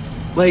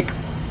 Like,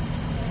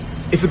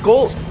 if a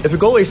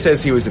goalie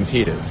says he was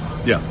impeded,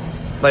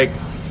 like,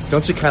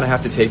 don't you kind of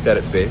have to take that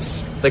at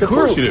face? Like,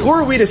 who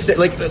are we to say?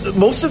 Like,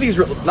 most of these,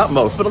 not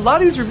most, but a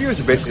lot of these reviewers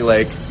are basically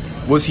like,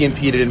 was he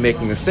impeded in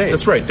making the save?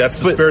 That's right. That's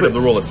the spirit of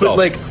the rule itself.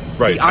 But, like,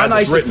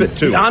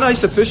 the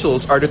on-ice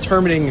officials are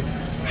determining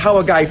how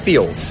a guy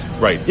feels.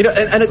 Right.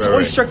 And it's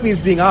always struck me as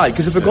being odd,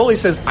 because if a goalie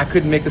says, I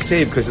couldn't make the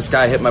save because this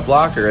guy hit my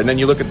blocker, and then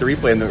you look at the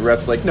replay and the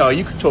ref's like, no,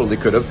 you totally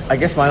could have. I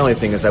guess my only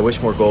thing is I wish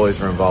more goalies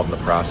were involved in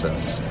the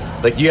process.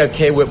 Like, you have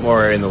Kay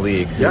Whitmore in the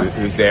league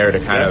who's there to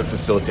kind of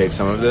facilitate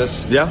some of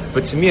this. Yeah.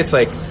 But to me, it's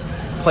like,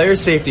 player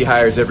safety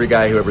hires every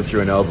guy who ever threw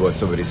an elbow at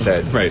somebody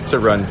said to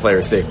run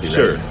player safety.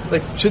 Sure. Right?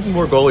 Like, shouldn't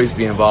more goalies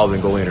be involved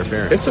in goalie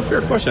interference? It's a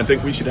fair question. I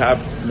think we should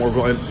have more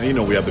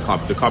goalies. We have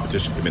the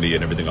competition committee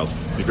and everything else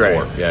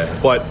before. Right. Yeah.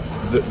 But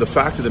the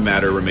fact of the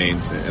matter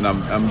remains, and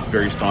I'm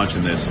very staunch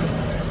in this,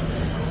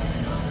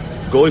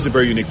 goalie's a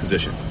very unique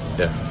position.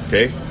 Yeah.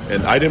 Okay?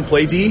 And I didn't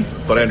play D,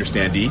 but I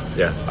understand D.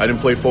 Yeah. I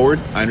didn't play forward,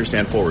 I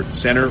understand forward.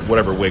 Center,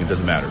 whatever, wing,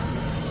 doesn't matter.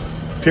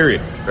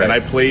 Period. Right. And I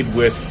played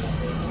with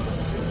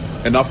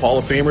enough Hall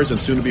of Famers and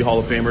soon-to-be Hall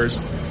of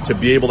Famers to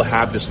be able to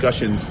have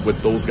discussions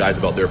with those guys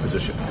about their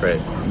position.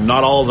 Right.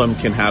 Not all of them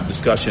can have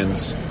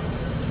discussions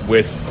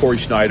with Corey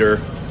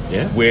Schneider,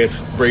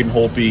 with Braden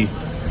Holtby,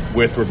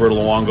 with Roberto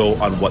Luongo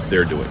on what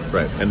they're doing.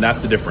 Right. And that's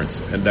the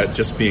difference, and that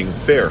just being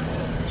fair.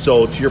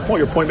 So to your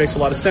point makes a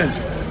lot of sense.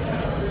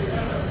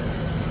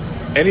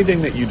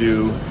 Anything that you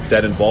do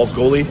that involves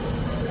goalie,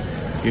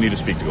 you need to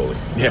speak to goalie.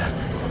 Yeah.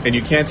 And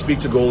you can't speak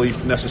to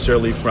goalie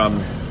necessarily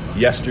from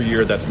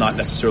yesteryear that's not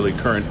necessarily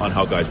current on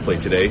how guys play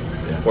today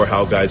or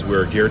how guys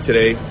wear gear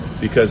today,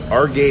 because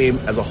our game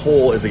as a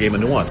whole is a game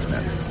of nuance,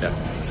 man.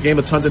 Yeah. It's a game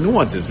of tons of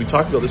nuances. We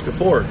talked about this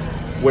before,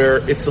 where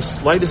it's the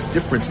slightest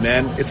difference,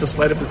 man. It's a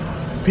slight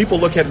of people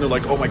look at it and they're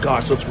like, oh my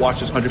gosh, let's watch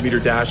this 100-meter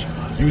dash,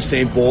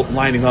 Usain Bolt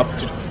lining up.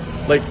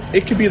 Like,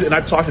 it could be, and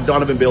I've talked to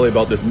Donovan Bailey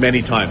about this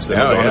many times,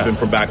 Donovan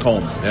from back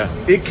home. Yeah.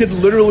 It could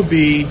literally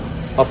be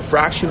a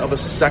fraction of a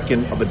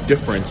second of a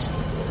difference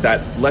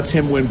that lets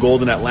him win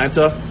gold in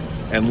Atlanta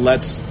and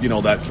lets,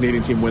 that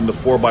Canadian team win the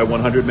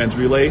 4x100 men's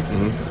relay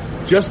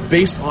just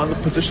based on the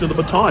position of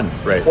the baton.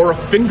 Right. Or a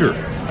finger.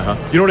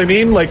 Uh-huh. You know what I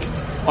mean? Like,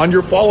 on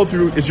your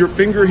follow-through, is your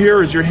finger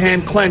here? Is your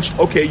hand clenched?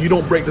 Okay, you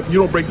don't break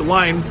the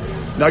line.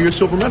 Now you're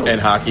silver medals. And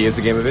hockey is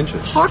a game of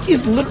inches. Hockey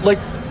is like,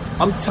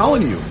 I'm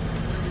telling you.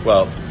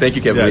 Well, thank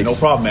you, Kevin Weeks. No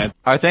problem, man.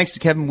 Our thanks to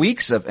Kevin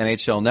Weeks of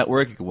NHL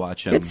Network. You can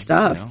watch him. Good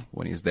stuff.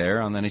 When he's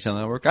there on the NHL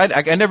Network.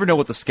 I never know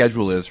what the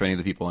schedule is for any of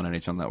the people on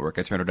NHL Network.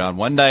 I turn it on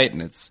one night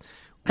and it's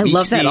I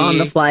love that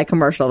on-the-fly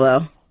commercial,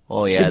 though.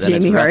 Oh, yeah. With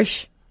Jamie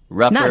Hirsch.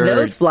 Ruppert, not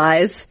those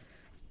flies.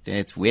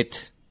 It's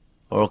Witt.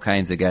 All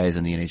kinds of guys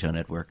on the NHL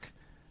Network.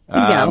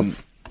 And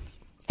gals.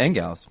 And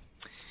gals.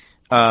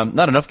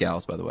 Not enough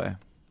gals, by the way.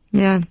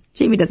 Yeah.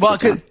 Jamie does.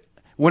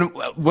 Well,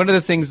 one of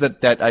the things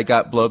that I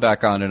got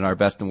blowback on in our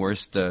best and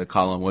worst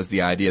column was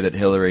the idea that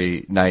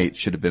Hillary Knight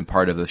should have been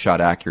part of the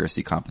shot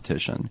accuracy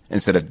competition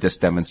instead of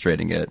just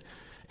demonstrating it.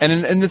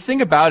 And the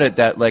thing about it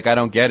that I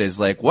don't get is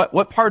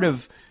what part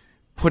of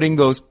putting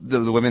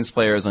the women's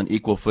players on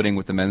equal footing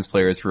with the men's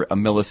players for a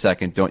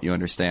millisecond don't you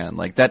understand?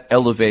 That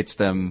elevates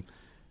them.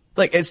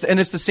 It's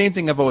the same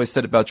thing I've always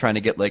said about trying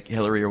to get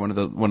Hillary or one of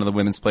the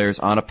women's players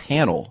on a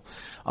panel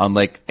on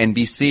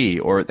NBC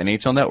or the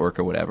NHL Network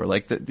or whatever.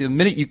 The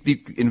minute you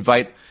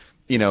invite,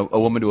 a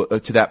woman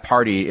to that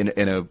party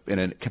in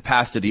a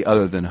capacity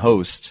other than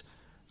host,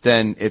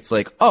 then it's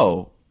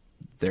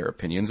their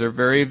opinions are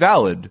very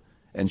valid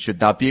and should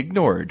not be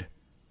ignored.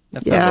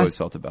 That's how I've always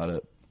felt about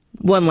it.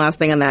 One last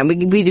thing on that.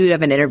 We do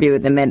have an interview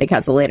with Amanda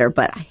Kessel later,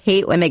 but I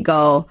hate when they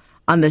go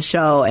on the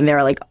show and they're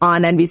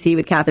on NBC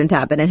with Catherine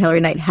Tappan and Hillary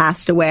Knight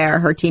has to wear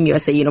her Team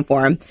USA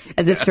uniform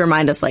as if to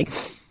remind us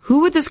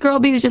who would this girl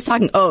be who's just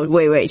talking? Oh,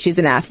 wait, she's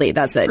an athlete.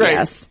 That's it. Right.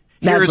 Yes.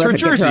 Here's her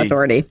jersey. Her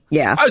authority.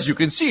 Yeah. As you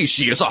can see,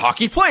 she is a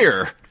hockey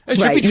player and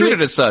should be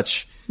treated as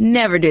such.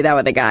 Never do that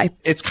with a guy.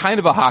 It's kind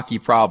of a hockey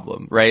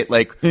problem, right?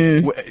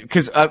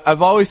 Cause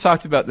I've always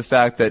talked about the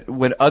fact that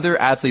when other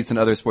athletes in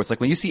other sports,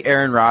 when you see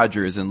Aaron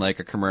Rodgers in a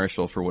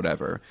commercial for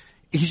whatever,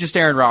 he's just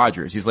Aaron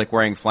Rodgers. He's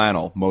wearing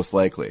flannel, most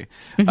likely.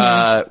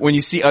 Mm-hmm. When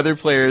you see other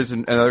players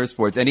in other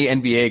sports, any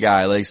NBA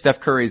guy, Steph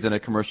Curry's in a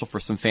commercial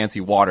for some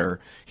fancy water.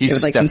 He's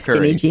just Steph some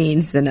Curry. Skinny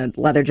jeans and a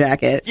leather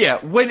jacket.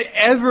 Yeah.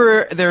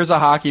 Whenever there's a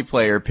hockey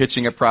player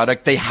pitching a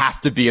product, they have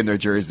to be in their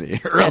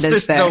jersey or else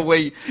there's no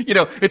way,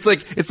 it's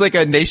like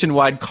a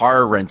nationwide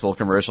car rental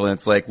commercial and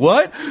it's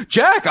what?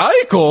 Jack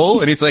Eichel.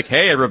 And he's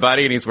hey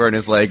everybody. And he's wearing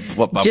his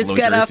Buffalo just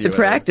got off the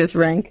practice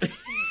rink.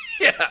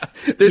 Yeah.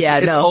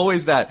 It's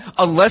always that.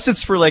 Unless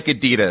it's for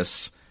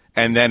Adidas.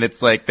 And then it's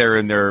they're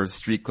in their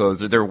street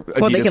clothes or their Adidas.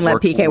 Well, they can let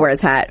PK wear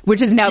his hat, which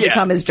has now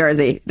become his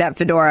jersey. That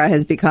fedora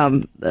has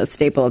become the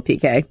staple of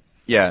PK.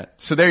 Yeah.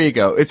 So there you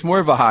go. It's more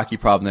of a hockey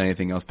problem than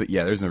anything else. But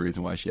yeah, there's no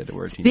reason why she had to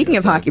wear a Team Speaking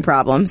of hockey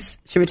problems,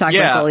 should we talk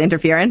about goalie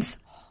interference?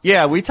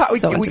 Yeah, we got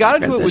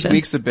into it with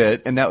Weeks a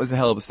bit, and that was a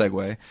hell of a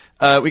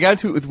segue. We got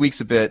into it with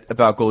Weeks a bit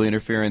about goalie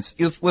interference.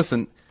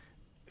 Listen,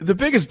 the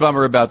biggest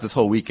bummer about this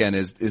whole weekend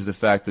is the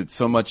fact that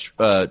so much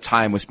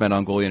time was spent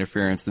on goalie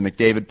interference. The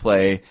McDavid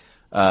play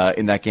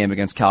in that game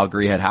against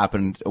Calgary had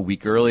happened a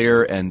week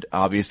earlier, and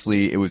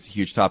obviously it was a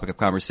huge topic of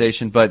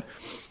conversation. But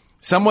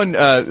someone,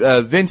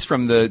 Vince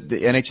from the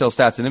NHL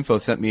Stats and Info,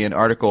 sent me an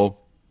article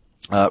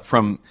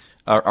from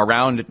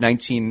around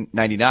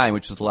 1999,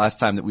 which was the last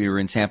time that we were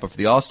in Tampa for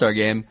the All-Star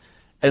game.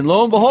 And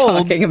lo and behold,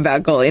 talking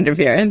about goalie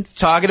interference.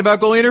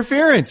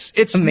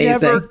 It's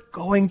amazing. Never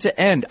going to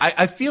end.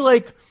 I feel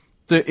like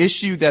the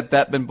issue that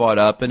Bettman brought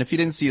up, and if you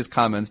didn't see his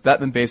comments,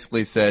 Bettman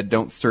basically said,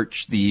 don't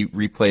search the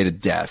replay to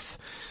death.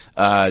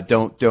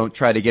 Don't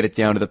try to get it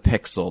down to the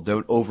pixel.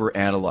 Don't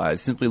overanalyze.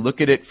 Simply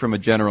look at it from a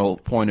general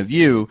point of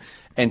view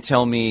and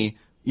tell me,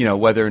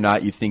 whether or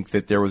not you think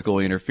that there was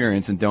goalie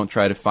interference, and don't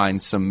try to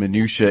find some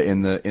minutia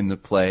in the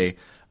play,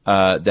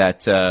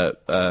 that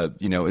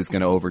is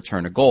going to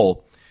overturn a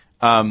goal.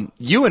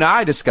 You and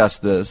I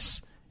discussed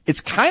this.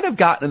 It's kind of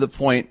gotten to the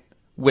point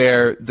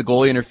where the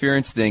goalie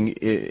interference thing,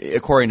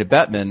 according to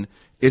Bettman,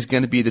 is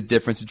going to be the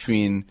difference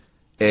between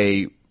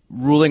a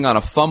ruling on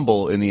a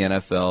fumble in the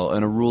NFL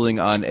and a ruling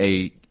on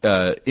a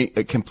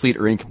complete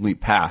or incomplete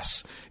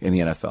pass in the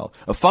NFL.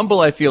 A fumble,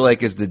 I feel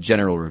like, is the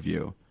general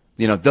review.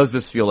 Does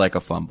this feel like a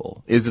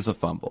fumble? Is this a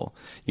fumble?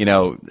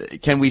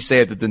 Can we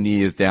say that the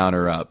knee is down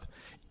or up?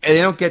 And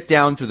they don't get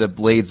down to the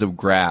blades of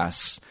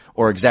grass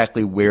or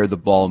exactly where the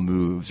ball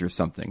moves or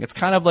something. It's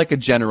kind of like a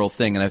general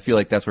thing, and I feel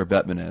like that's where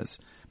Bettman is.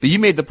 But you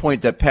made the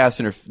point that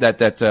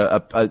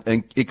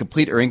an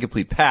incomplete or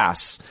incomplete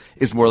pass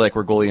is more like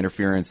where goalie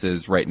interference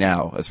is right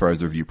now as far as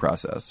the review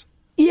process.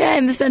 Yeah,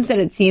 in the sense that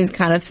it seems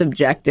kind of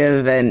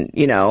subjective and,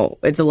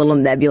 it's a little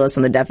nebulous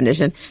on the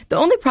definition. The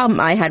only problem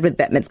I had with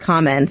Bettman's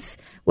comments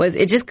was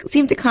it just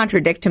seemed to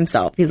contradict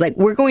himself. He's like,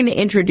 we're going to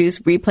introduce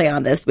replay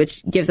on this,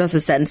 which gives us a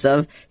sense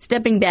of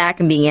stepping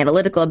back and being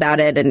analytical about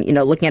it and,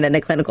 looking at it in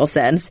a clinical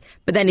sense.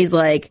 But then he's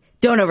like,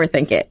 don't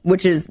overthink it,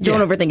 which is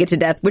don't overthink it to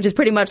death, which is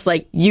pretty much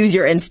like use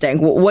your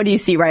instinct. What do you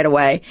see right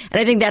away? And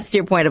I think that's to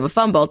your point of a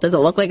fumble. Does it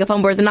look like a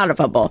fumble or is it not a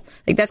fumble?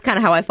 Like that's kind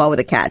of how I fall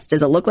with a catch.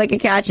 Does it look like a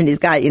catch? And he's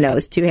got,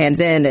 his two hands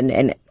in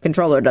and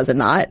controller does it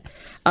not.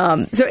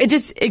 So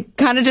it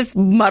kind of just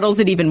muddles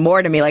it even more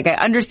to me. Like I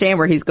understand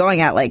where he's going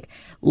at. Like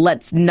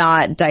let's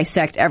not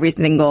dissect every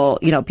single,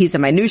 piece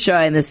of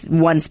minutia in this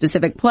one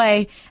specific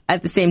play.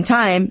 At the same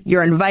time,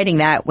 you're inviting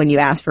that when you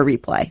ask for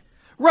replay.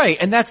 Right,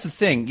 and that's the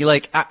thing.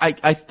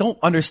 I don't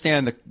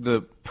understand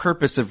the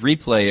purpose of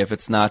replay if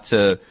it's not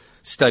to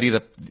study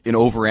and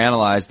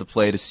overanalyze the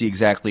play to see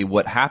exactly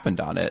what happened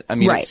on it. I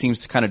mean, It seems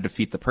to kind of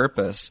defeat the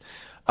purpose.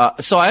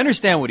 So I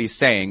understand what he's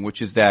saying,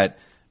 which is that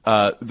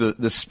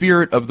the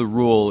spirit of the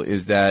rule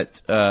is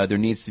that there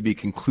needs to be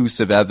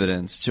conclusive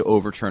evidence to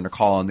overturn a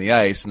call on the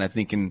ice, and I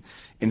think in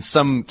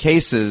some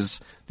cases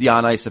the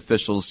on-ice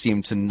officials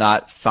seem to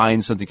not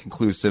find something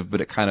conclusive,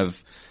 but it kind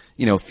of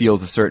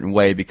feels a certain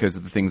way because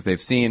of the things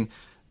they've seen.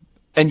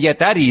 And yet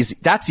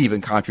that's even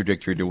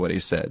contradictory to what he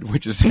said,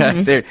 which is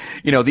that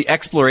the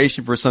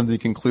exploration for something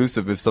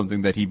conclusive is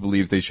something that he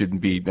believes they shouldn't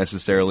be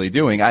necessarily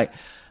doing. I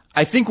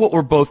think what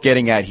we're both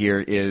getting at here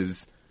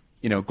is,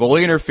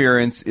 goalie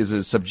interference is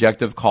a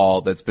subjective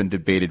call that's been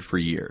debated for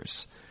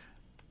years.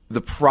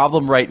 The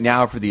problem right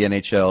now for the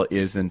NHL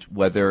isn't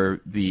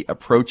whether the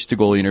approach to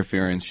goalie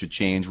interference should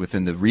change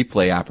within the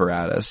replay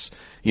apparatus.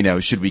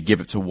 Should we give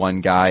it to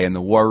one guy in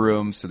the war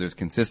room so there's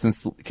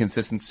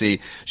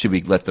consistency? Should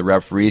we let the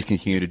referees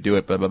continue to do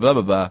it? Blah, blah, blah,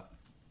 blah, blah.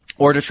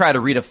 Or to try to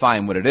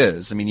redefine what it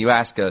is. I mean, you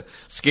ask a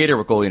skater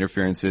what goalie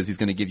interference is, he's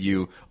going to give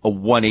you a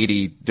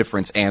 180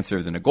 difference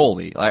answer than a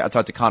goalie. I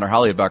talked to Connor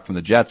Hollyback from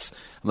the Jets.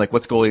 I'm like,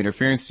 what's goalie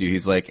interference to you?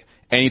 He's like,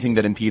 anything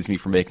that impedes me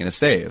from making a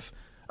save.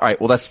 All right,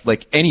 well, that's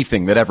like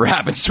anything that ever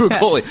happens to a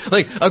goalie.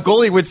 Like a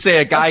golie would say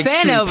a guy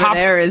chewing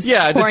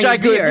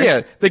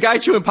the guy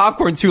chewing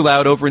popcorn too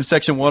loud over in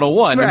section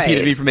 101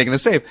 impeded me from making the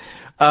save.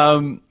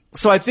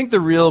 So I think the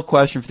real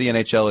question for the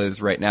NHL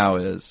is right now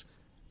is,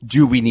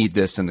 do we need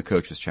this in the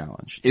coach's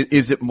challenge?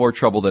 Is it more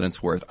trouble than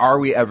it's worth? Are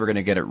we ever going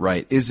to get it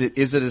right? Is it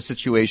a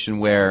situation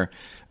where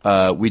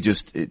we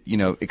just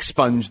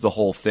expunge the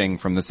whole thing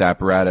from this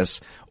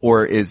apparatus,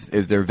 or is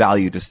there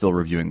value to still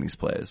reviewing these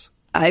plays?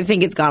 I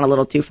think it's gone a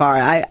little too far.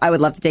 I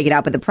would love to take it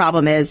out, but the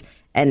problem is,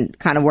 and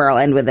kind of where I'll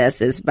end with this,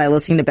 is by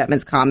listening to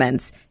Bettman's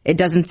comments, it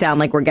doesn't sound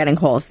like we're getting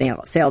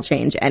wholesale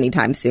change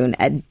anytime soon,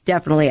 and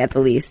definitely at the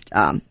least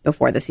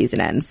before the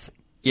season ends.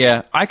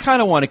 Yeah, I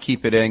kind of want to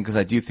keep it in because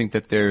I do think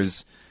that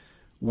there's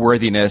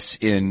worthiness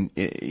in,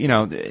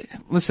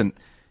 listen,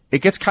 it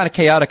gets kind of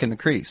chaotic in the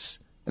crease.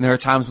 And there are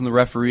times when the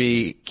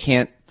referee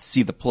can't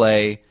see the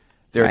play.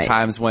 There are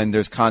times when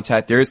there is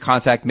contact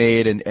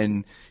made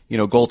and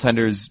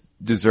goaltenders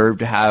deserve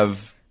to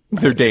have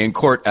their day in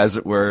court, as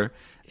it were,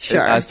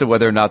 as to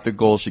whether or not the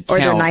goal should count.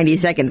 Or they're 90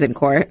 seconds in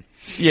court.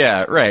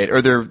 Yeah, right.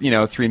 Or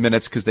they're, 3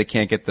 minutes because they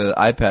can't get the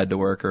iPad to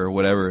work or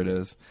whatever it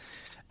is.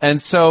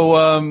 And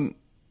so,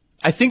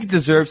 I think it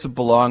deserves to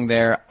belong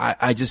there.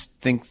 I just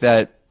think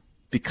that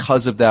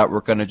because of that, we're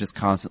going to just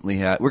constantly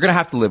we're going to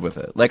have to live with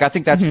it. Like, I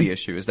think that's the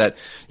issue, is that,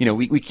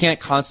 we can't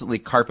constantly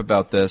carp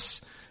about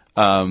this,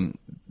 on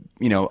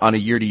a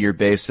year-to-year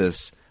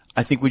basis.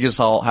 I think we just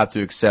all have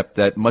to accept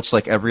that, much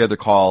like every other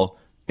call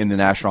in the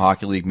National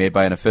Hockey League made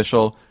by an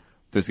official,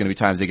 there's going to be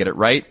times they get it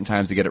right and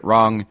times they get it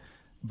wrong,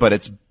 but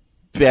it's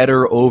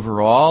better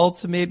overall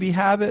to maybe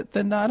have it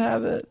than not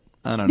have it.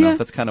 I don't know. Yeah,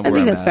 that's kind of where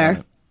I'm at. I think that's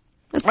fair.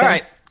 That's fair. All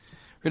right.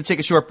 We're going to take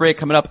a short break.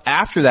 Coming up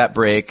after that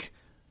break,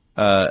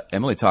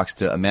 Emily talks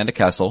to Amanda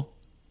Kessel,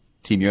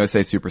 Team USA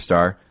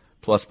superstar,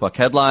 plus puck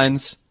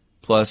headlines,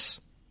 plus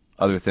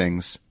other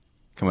things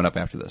coming up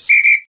after this.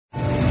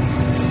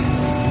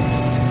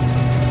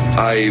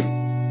 I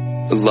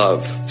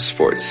love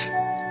sports.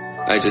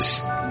 I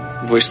just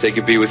wish they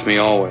could be with me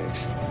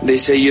always. They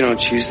say you don't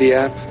choose the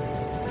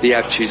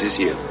app chooses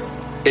you.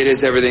 It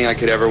is everything I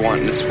could ever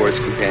want in a sports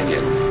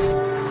companion.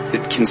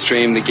 It can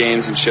stream the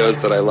games and shows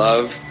that I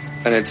love,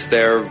 and it's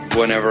there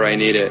whenever I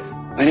need it.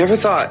 I never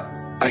thought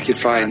I could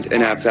find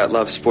an app that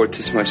loves sports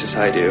as much as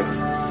I do.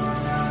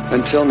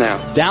 Until now.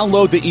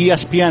 Download the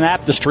ESPN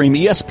app to stream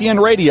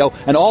ESPN Radio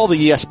and all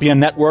the ESPN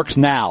networks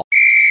now.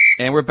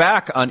 And we're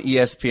back on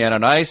ESPN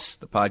on Ice,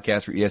 the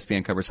podcast where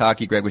ESPN covers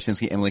hockey. Greg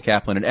Wyshynski, Emily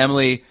Kaplan, and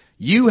Emily,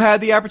 you had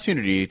the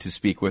opportunity to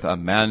speak with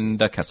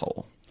Amanda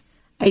Kessel.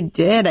 I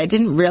did. I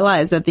didn't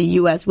realize that the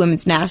U.S.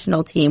 women's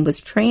national team was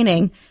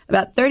training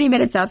about 30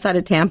 minutes outside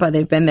of Tampa.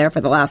 They've been there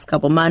for the last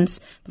couple months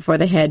before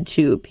they head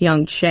to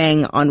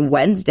Pyeongchang on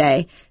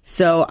Wednesday.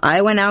 So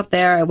I went out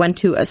there. I went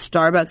to a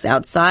Starbucks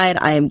outside.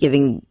 I am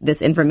giving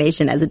this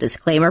information as a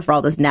disclaimer for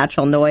all this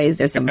natural noise.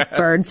 There's some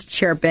birds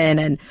chirping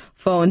and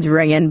phones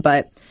ringing.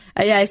 But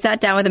I sat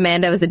down with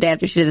Amanda. It was the day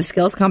after she did the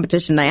skills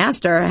competition. I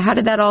asked her, how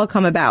did that all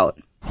come about?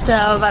 So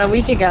about a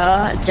week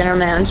ago, general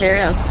manager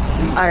of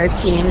our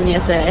team,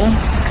 USA,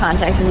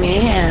 contacted me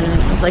and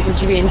was like, would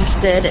you be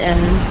interested in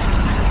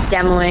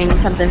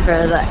demoing something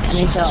for the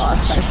NHL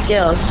All-Star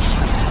Skills?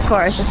 Of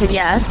course, I said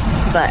yes,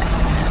 but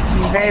I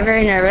was very,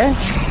 very nervous.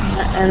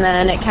 And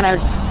then it kind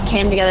of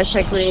came together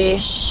quickly.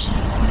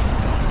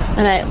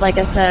 And like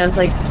I said, I was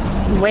like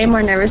way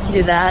more nervous to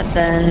do that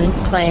than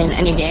playing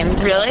any game.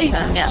 Really?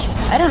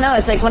 Yeah. I don't know.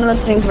 It's like one of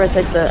those things where it's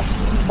like the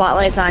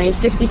spotlight's on you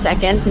 60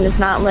 seconds, and it's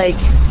not like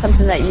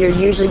something that you're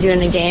usually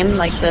doing in a game.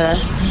 Like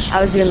I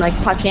was doing like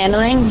puck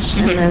handling,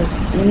 and this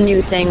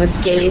new thing with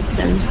skates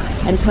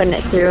and putting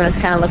it through, and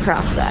it's kind of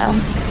lacrosse style.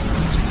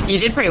 You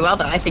did pretty well,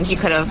 though. I think you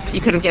could have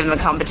given them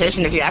a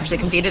competition if you actually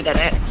competed in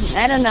it.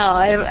 I don't know.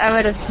 I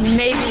would have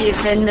maybe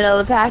been middle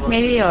of the pack,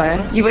 maybe,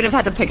 or you would have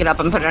had to pick it up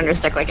and put it under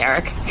stick like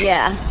Eric.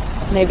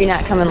 Yeah, maybe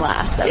not coming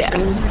last.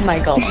 That's my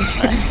goal.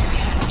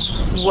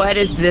 What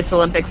is this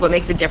Olympics? What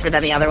makes it different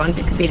than the other ones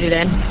you competed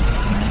in?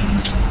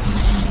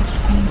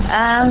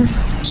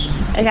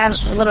 I got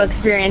a little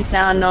experience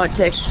now and know what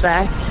to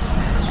expect.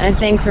 And I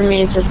think for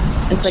me,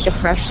 it's like a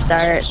fresh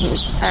start.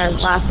 Our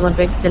last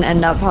Olympics didn't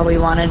end up how we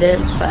wanted it,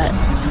 but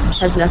it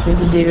has nothing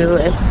to do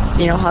with,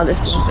 how this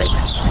Olympics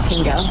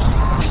can go.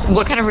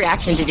 What kind of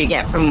reaction did you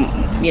get from,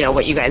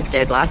 what you guys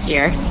did last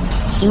year?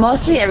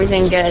 Mostly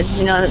everything good.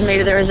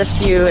 Maybe there was a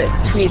few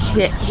tweets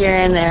here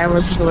and there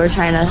where people were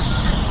trying to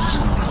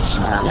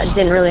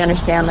didn't really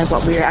understand like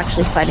what we were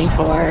actually fighting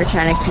for,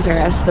 trying to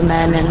compare us to the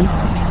men, and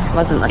it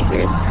wasn't like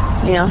we were,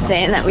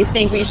 saying that we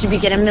think we should be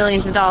getting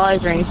millions of dollars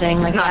or anything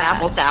like not that.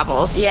 Apples to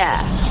apples.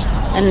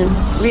 Yeah,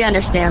 and we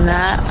understand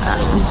that,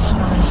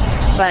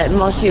 but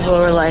most people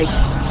were like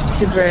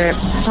super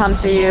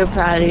pumped for you,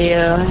 proud of you,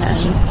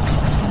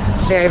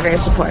 and very,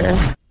 very supportive.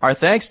 Our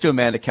thanks to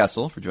Amanda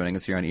Kessel for joining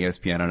us here on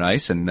ESPN on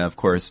Ice, and of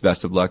course,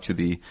 best of luck to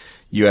the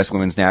U.S.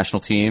 women's national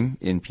team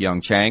in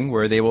Pyeongchang,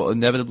 where they will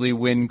inevitably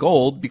win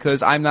gold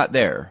because I'm not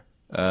there.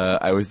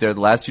 I was there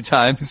the last 2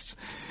 times.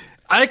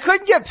 I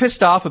couldn't get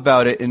pissed off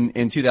about it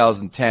in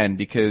 2010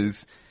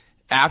 because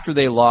after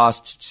they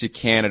lost to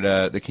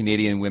Canada, the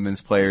Canadian women's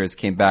players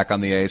came back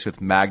on the ice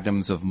with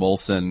magnums of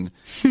Molson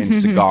and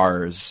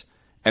cigars.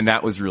 And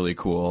that was really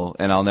cool,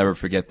 and I'll never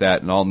forget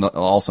that, and I'll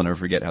also never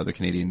forget how the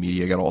Canadian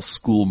media got all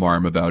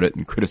schoolmarm about it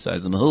and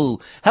criticized them. Oh,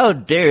 how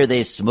dare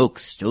they smoke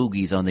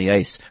stogies on the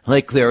ice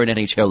like they're an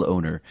NHL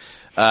owner.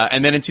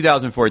 And then in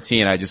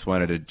 2014, I just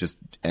wanted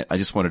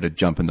to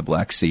jump in the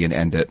Black Sea and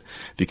end it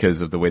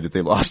because of the way that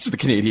they lost to the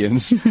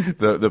Canadians.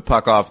 the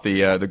puck off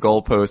the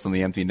goalpost on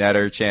the empty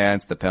netter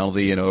chance, the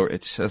penalty,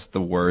 it's just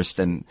the worst.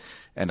 And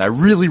I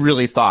really,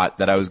 really thought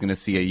that I was going to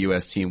see a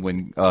U.S. team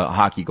win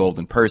hockey gold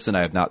in person.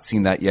 I have not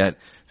seen that yet.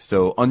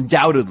 So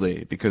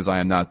undoubtedly, because I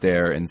am not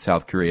there in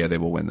South Korea, they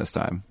will win this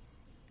time.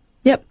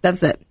 Yep,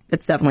 that's it.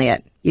 That's definitely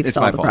it. You've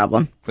solved the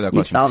problem.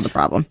 You've solved the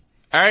problem.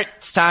 All right,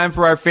 it's time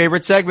for our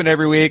favorite segment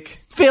every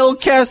week. Phil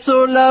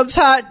Kessel loves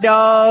hot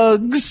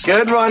dogs.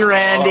 Good one,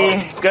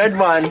 Randy. Good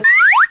one.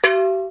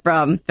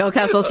 From Phil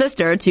Kessel's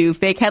sister to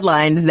fake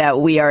headlines that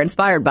we are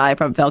inspired by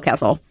from Phil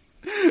Kessel.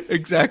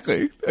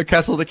 Exactly. A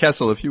Kessel to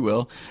Kessel, if you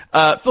will.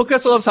 Phil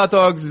Kessel Loves Hot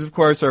Dogs is, of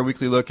course, our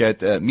weekly look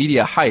at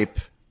media hype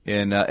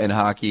in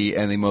hockey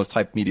and the most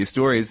hyped media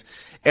stories.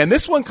 And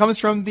this one comes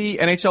from the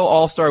NHL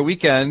All-Star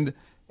Weekend.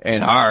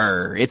 And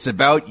it's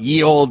about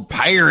ye old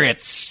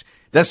Pirates,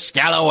 the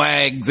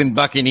Scalawags and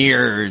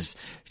Buccaneers,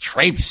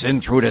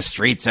 traipsing through the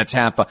streets of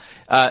Tampa.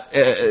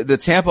 The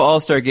Tampa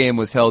All-Star Game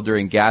was held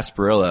during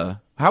Gasparilla.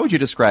 How would you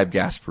describe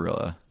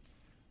Gasparilla?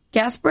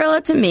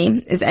 Gasparilla to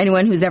me is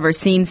anyone who's ever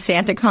seen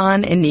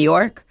SantaCon in New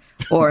York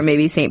or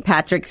maybe St.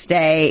 Patrick's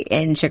Day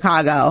in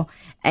Chicago,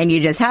 and you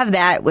just have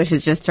that, which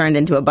has just turned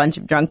into a bunch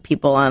of drunk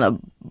people on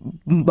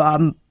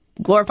a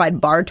glorified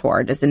bar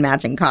tour just in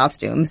matching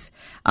costumes.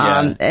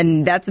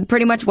 And that's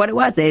pretty much what it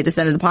was. They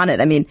descended upon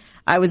it. I mean,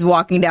 I was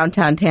walking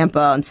downtown Tampa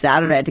on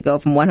Saturday to go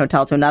from one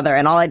hotel to another,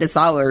 and all I just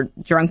saw were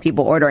drunk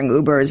people ordering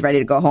Ubers, ready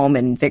to go home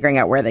and figuring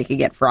out where they could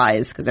get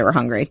fries because they were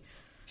hungry.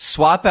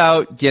 Swap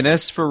out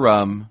Guinness for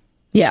rum.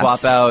 Yes.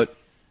 Swap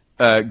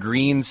out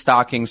green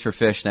stockings for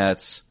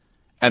fishnets,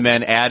 and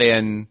then add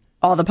in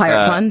all the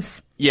pirate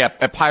puns. Yeah,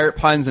 pirate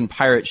puns and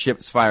pirate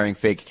ships firing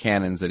fake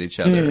cannons at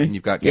each other, and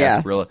you've got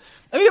Gasparilla.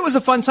 I mean, it was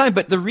a fun time,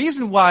 but the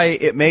reason why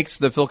it makes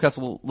the Phil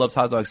Kessel Loves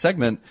Hot Dogs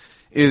segment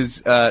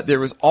is there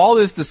was all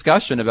this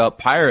discussion about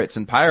pirates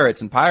and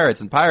pirates and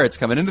pirates and pirates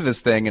coming into this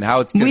thing and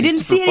how it's going to be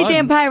super fun. We didn't see any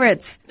damn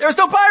pirates. There's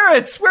no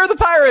pirates. Where are the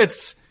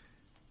pirates?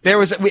 There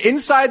was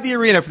inside the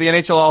arena for the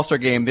NHL All-Star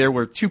game. There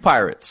were 2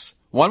 pirates.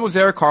 One was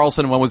Eric Karlsson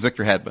and one was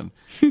Victor Hedman.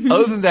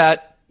 Other than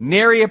that,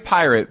 nary a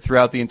pirate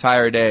throughout the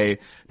entire day.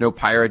 No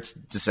pirates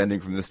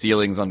descending from the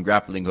ceilings on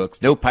grappling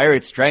hooks. No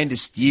pirates trying to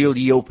steal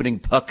the opening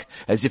puck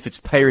as if it's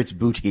pirates'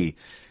 booty.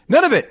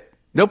 None of it.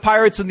 No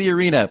pirates in the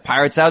arena.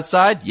 Pirates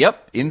outside?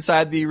 Yep.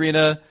 Inside the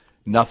arena?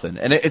 Nothing.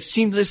 And it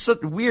seems just so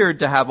weird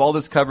to have all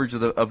this coverage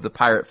of the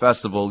Pirate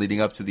Festival leading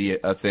up to the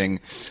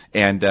thing,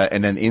 and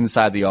then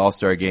inside the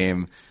All-Star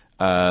game.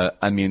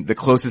 I mean, the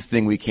closest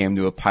thing we came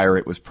to a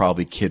pirate was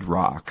probably Kid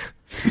Rock,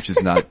 which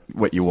is not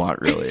what you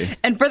want, really.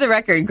 And for the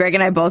record, Greg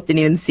and I both didn't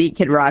even see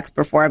Kid Rock's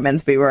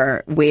performance. We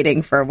were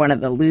waiting for one of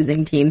the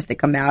losing teams to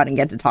come out and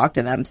get to talk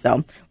to them.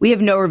 So we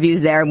have no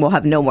reviews there, and we'll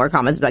have no more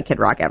comments about Kid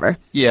Rock ever.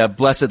 Yeah,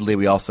 blessedly,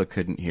 we also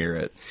couldn't hear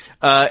it.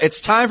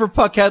 It's time for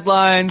Puck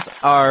Headlines,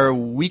 our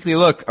weekly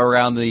look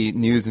around the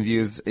news and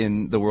views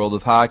in the world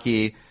of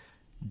hockey.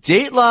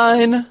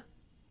 Dateline,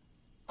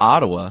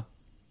 Ottawa.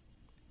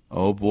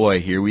 Oh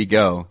boy, here we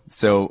go.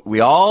 So we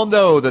all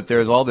know that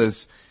there's all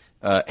this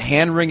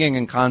hand-wringing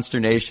and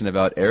consternation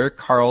about Eric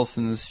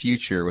Karlsson's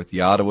future with the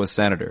Ottawa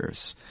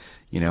Senators.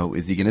 You know,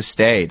 is he going to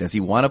stay? Does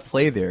he want to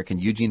play there? Can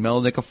Eugene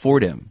Melnyk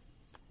afford him?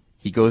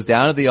 He goes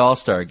down to the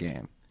All-Star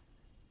game.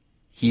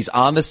 He's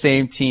on the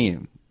same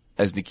team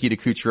as Nikita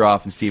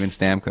Kucherov and Steven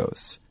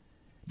Stamkos.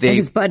 And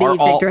his buddy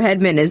Victor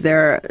Hedman is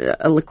their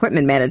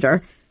equipment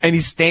manager. And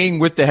he's staying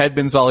with the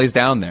Hedmans while he's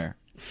down there.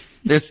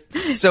 Was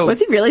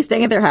he really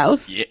staying at their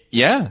house?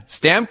 Yeah.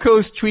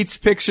 Stamkos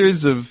tweets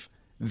pictures of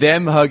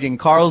them hugging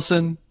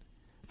Karlsson.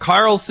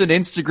 Karlsson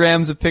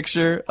Instagrams a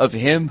picture of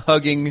him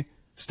hugging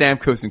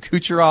Stamkos and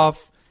Kucherov.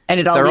 And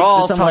it all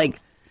leads to some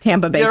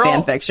Tampa Bay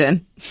fan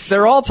fiction.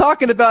 They're all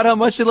talking about how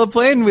much they love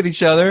playing with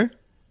each other.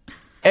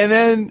 And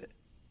then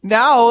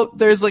now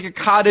there's a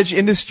cottage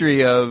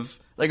industry of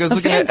I was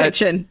looking at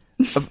fiction.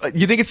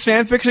 You think it's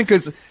fan fiction?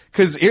 Cause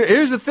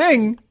here's the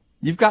thing.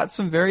 You've got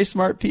some very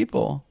smart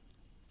people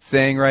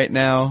saying right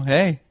now,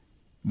 hey,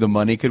 the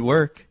money could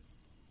work.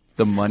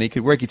 The money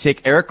could work. You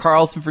take Eric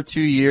Karlsson for 2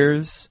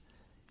 years.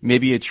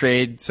 Maybe you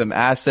trade some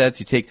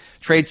assets. You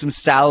trade some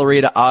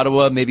salary to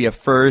Ottawa, maybe a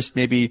first,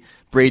 maybe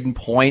Braden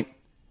Point.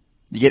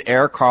 You get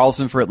Eric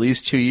Karlsson for at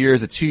least 2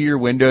 years, a 2-year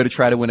window to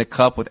try to win a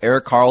cup with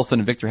Eric Karlsson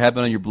and Victor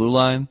Hedman on your blue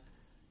line.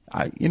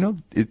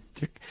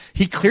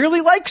 He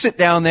clearly likes it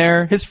down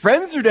there. His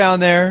friends are down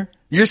there.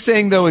 You're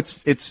saying though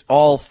it's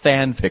all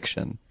fan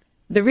fiction.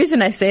 The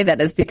reason I say that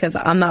is because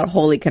I'm not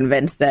wholly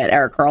convinced that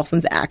Eric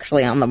Karlsson's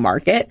actually on the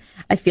market.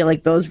 I feel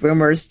like those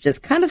rumors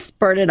just kind of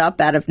spurted up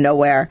out of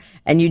nowhere,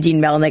 and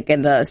Eugene Melnyk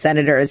and the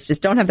Senators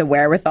just don't have the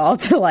wherewithal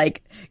to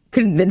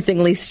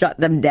convincingly shut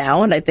them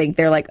down. I think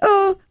they're like,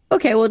 oh,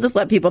 okay, we'll just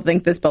let people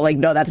think this, but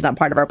no, that's not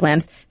part of our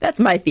plans. That's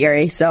my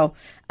theory. So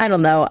I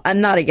don't know.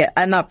 I'm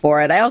not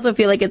for it. I also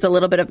feel like it's a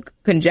little bit of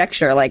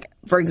conjecture.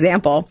 For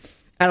example,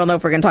 I don't know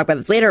if we're going to talk about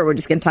this later or we're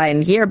just going to tie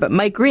in here, but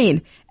Mike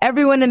Green,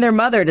 everyone and their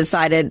mother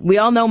decided, we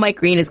all know Mike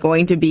Green is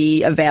going to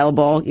be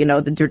available. You know,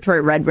 the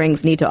Detroit Red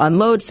Wings need to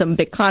unload some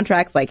big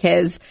contracts like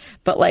his,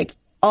 but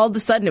all of a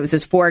sudden it was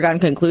this foregone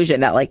conclusion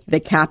that the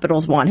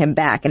Capitals want him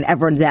back, and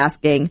everyone's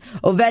asking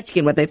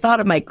Ovechkin what they thought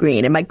of Mike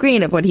Green, and Mike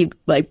Green of what he'd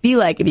be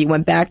like if he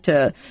went back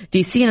to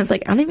DC, and it's I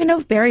don't even know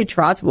if Barry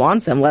Trotz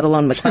wants him, let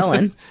alone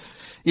McClellan.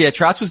 Yeah,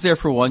 Trotz was there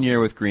for 1 year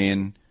with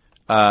Green,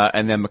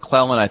 and then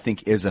McClellan I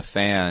think is a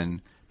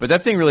fan. But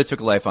that thing really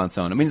took a life on its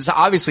own. I mean, it's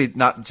obviously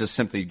not just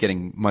simply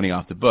getting money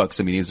off the books.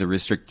 I mean, he's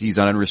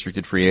an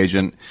unrestricted free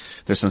agent.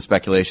 There's some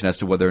speculation as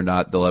to whether or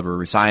not they'll ever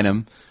resign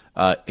him.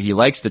 He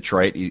likes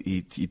Detroit.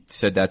 He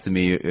said that to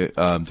me,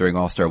 during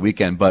All-Star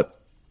weekend. But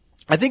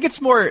I think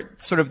it's more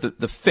sort of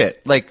the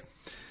fit.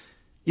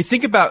 You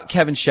think about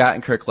Kevin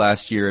Shattenkirk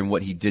last year and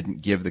what he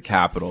didn't give the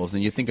Capitals,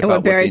 and you think about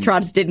what Barry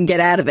Trotz didn't get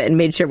out of it, and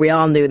made sure we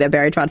all knew that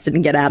Barry Trotz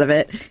didn't get out of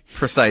it.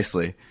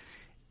 Precisely.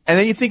 And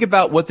then you think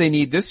about what they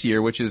need this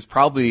year, which is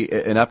probably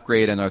an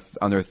upgrade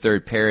on their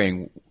third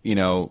pairing,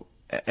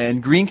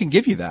 and Green can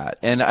give you that.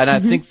 And I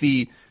think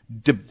the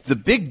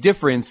big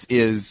difference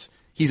is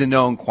he's a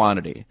known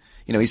quantity.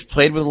 He's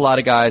played with a lot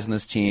of guys in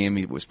this team.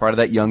 He was part of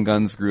that Young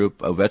Guns group.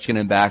 Ovechkin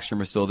and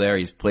Backstrom are still there.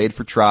 He's played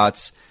for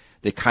Trotz.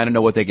 They kind of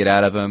know what they get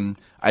out of him.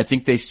 I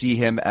think they see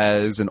him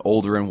as an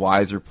older and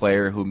wiser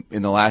player who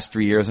in the last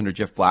 3 years under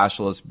Jeff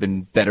Blashill has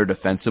been better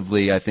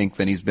defensively, I think,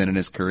 than he's been in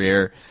his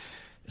career.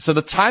 So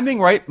the timing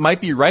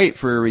might be right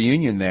for a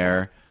reunion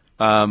there.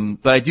 But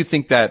I do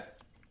think that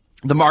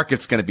the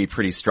market's going to be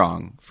pretty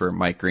strong for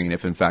Mike Green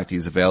if in fact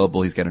he's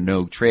available. He's got a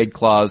no trade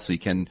clause, so he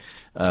can,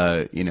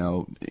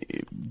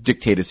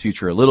 dictate his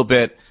future a little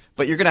bit.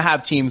 But you're going to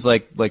have teams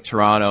like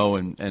Toronto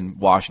and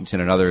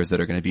Washington and others that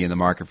are going to be in the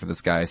market for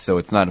this guy. So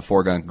it's not a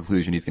foregone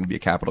conclusion he's going to be a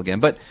Capital again.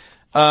 But,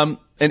 an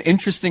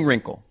interesting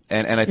wrinkle.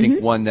 And I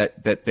think one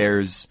that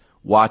bears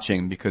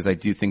watching because I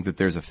do think that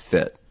there's a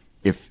fit.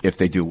 If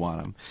they do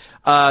want him.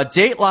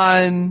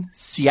 Dateline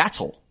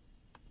Seattle.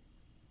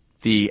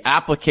 The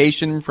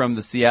application from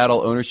the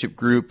Seattle ownership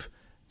group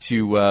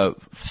to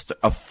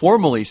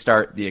formally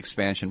start the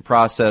expansion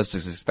process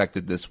is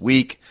expected this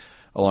week,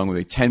 along with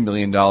a $10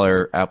 million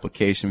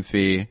application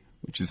fee,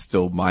 which is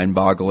still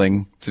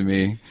mind-boggling to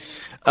me.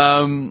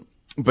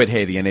 But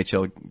hey, the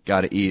NHL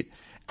got to eat.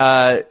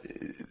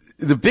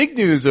 The big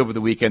news over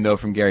the weekend, though,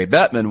 from Gary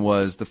Bettman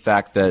was the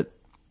fact that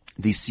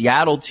the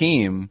Seattle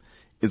team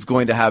is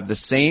going to have the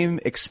same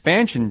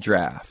expansion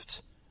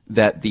draft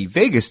that the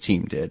Vegas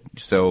team did.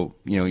 So,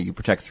 you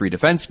protect 3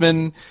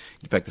 defensemen,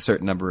 you protect a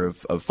certain number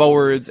of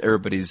forwards,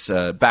 everybody's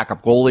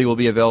backup goalie will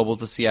be available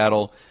to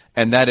Seattle.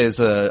 And that is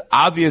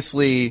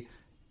obviously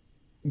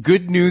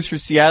good news for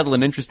Seattle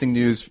and interesting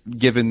news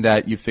given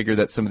that you figure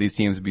that some of these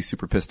teams would be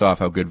super pissed off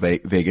how good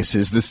Vegas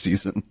is this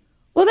season.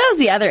 Well, that was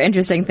the other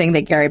interesting thing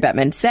that Gary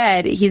Bettman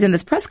said. He's in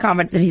this press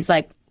conference and he's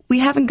like, we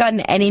haven't gotten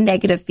any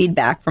negative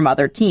feedback from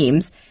other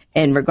teams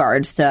in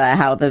regards to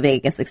how the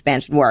Vegas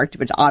expansion worked,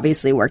 which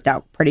obviously worked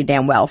out pretty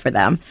damn well for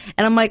them.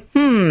 And I'm like,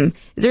 is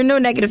there no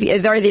negative?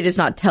 Are they just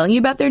not telling you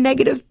about their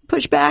negative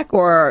pushback,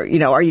 or,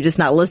 are you just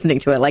not listening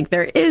to it? Like,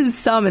 there is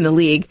some in the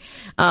league.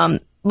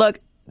 Look,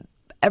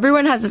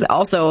 everyone has this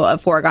also a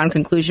foregone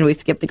conclusion. We've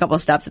skipped a couple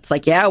of steps. It's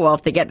like, yeah, well,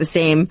 if they get the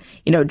same,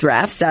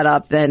 draft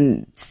setup,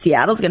 then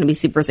Seattle's going to be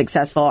super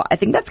successful. I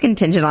think that's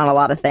contingent on a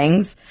lot of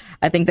things.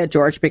 I think that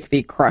George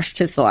McPhee crushed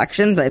his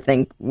selections. I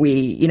think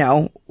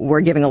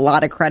we're giving a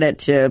lot of credit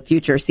to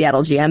future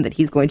Seattle GM that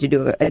he's going to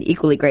do an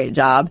equally great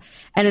job.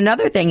 And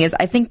another thing is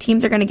I think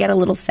teams are going to get a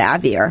little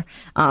savvier.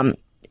 I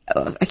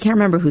can't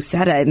remember who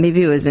said it.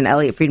 Maybe it was in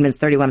Elliot Friedman's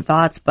 31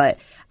 Thoughts, but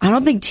I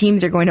don't think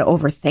teams are going to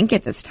overthink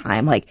it this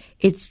time. Like,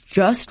 it's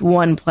just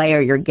one player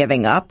you're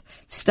giving up.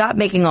 Stop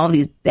making all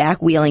these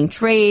back-wheeling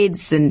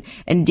trades and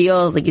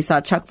deals like you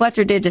saw Chuck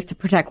Fletcher did just to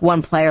protect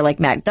one player like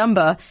Matt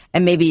Dumba,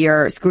 and maybe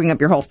you're screwing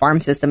up your whole farm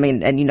system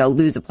and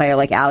lose a player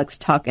like Alex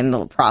Tuck in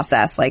the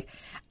process. Like,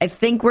 I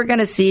think we're going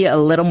to see a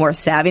little more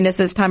savviness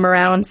this time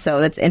around,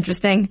 so that's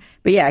interesting.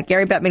 But yeah,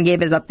 Gary Bettman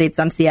gave his updates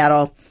on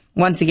Seattle.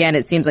 Once again,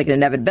 it seems like an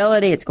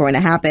inevitability. It's going to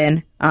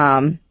happen.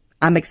 I'm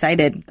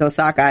excited. Go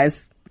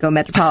Sockeyes. Go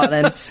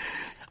Metropolitans.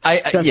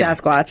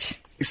 Sasquatch.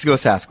 Go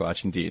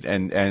Sasquatch, indeed.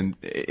 And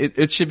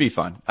it should be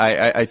fun.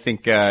 I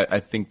think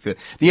the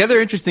other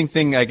interesting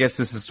thing, I guess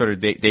this is sort of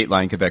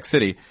Dateline Quebec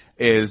City,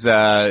 is,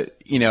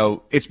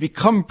 it's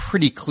become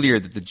pretty clear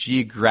that the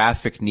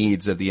geographic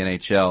needs of the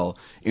NHL,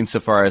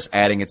 insofar as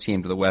adding a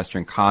team to the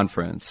Western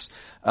Conference,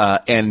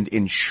 and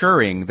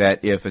ensuring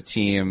that if a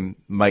team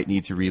might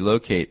need to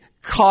relocate,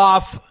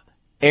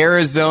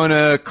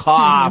 Arizona,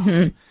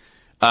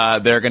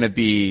 they're going to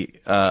be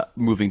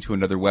moving to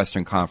another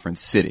Western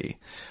Conference city.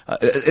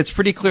 It's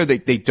pretty clear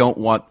that they don't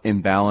want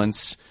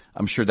imbalance.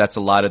 I'm sure that's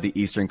a lot of the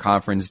Eastern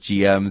Conference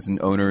GMs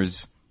and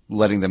owners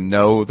letting them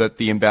know that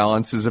the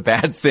imbalance is a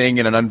bad thing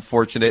and an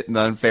unfortunate and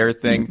unfair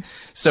thing. Mm-hmm.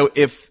 So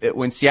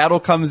when Seattle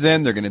comes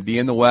in, they're going to be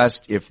in the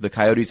West. If the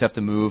Coyotes have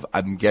to move,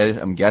 I'm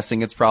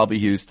guessing it's probably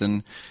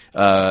Houston.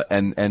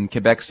 And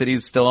Quebec City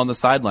is still on the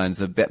sidelines.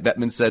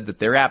 Bettman said that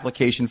their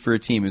application for a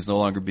team is no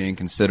longer being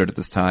considered at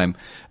this time.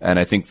 And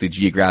I think the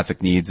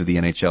geographic needs of the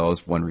NHL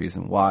is one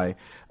reason why.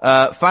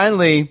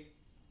 Finally,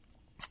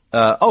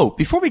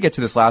 before we get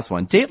to this last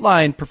one,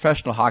 Dateline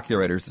Professional Hockey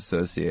Writers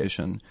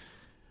Association.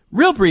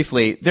 Real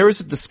briefly, there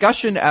was a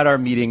discussion at our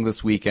meeting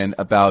this weekend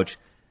about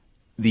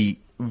the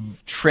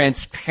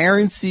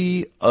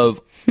transparency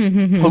of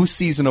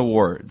postseason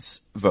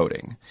awards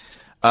voting.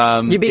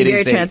 You're being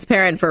very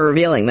transparent for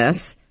revealing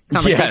this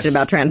conversation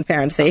about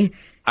transparency.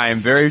 I am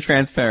very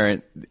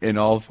transparent in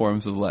all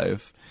forms of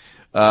life.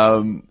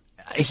 This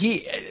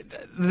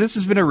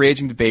has been a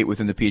raging debate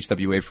within the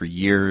PHWA for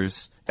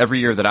years. Every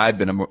year that I've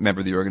been a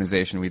member of the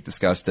organization, we've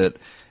discussed it.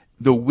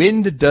 The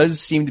wind does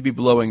seem to be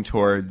blowing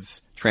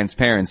towards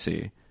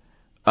transparency.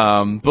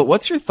 But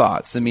what's your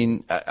thoughts? I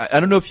mean, I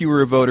don't know if you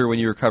were a voter when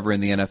you were covering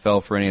the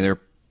NFL for any of their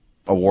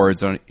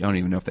awards. I don't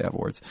even know if they have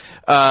awards.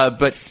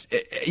 But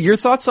your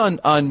thoughts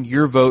on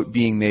your vote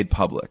being made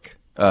public,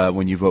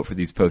 when you vote for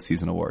these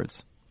postseason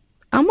awards?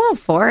 I'm all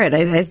for it.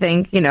 I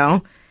think,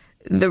 the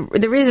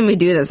reason we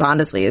do this,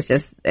 honestly, is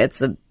just,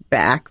 it's a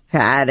back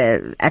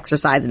pad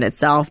exercise in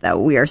itself that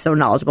we are so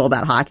knowledgeable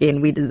about hockey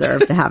and we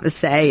deserve to have a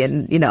say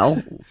in,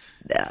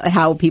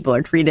 how people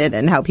are treated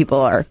and how people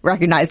are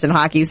recognized in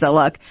hockey. So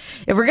look,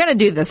 if we're going to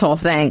do this whole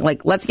thing,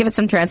 let's give it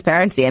some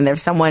transparency. And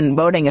there's someone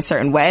voting a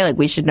certain way,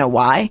 we should know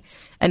why.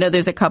 I know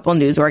there's a couple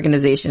news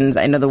organizations.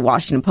 I know the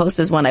Washington Post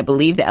is one. I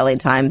believe the LA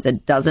Times,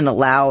 that doesn't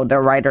allow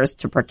their writers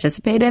to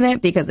participate in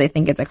it because they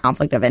think it's a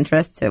conflict of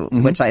interest, to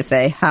which I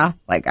say,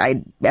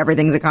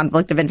 everything's a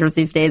conflict of interest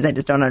these days. I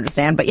just don't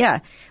understand. But yeah,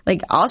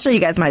 I'll show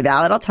you guys my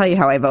ballot. I'll tell you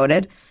how I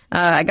voted.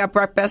 I got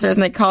Brock Besser as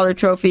my Calder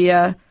Trophy,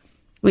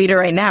 leader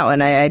right now.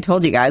 And I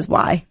told you guys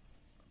why.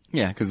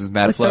 Yeah, because it's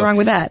Matt What's Flo. so wrong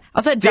with that?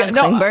 I said John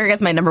Klingberg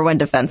as my number one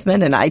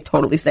defenseman, and I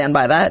totally stand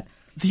by that.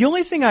 The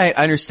only thing I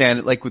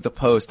understand, with the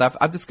Post,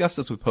 I've discussed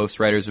this with Post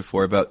writers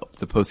before about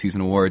the postseason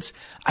awards.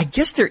 I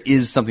guess there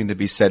is something to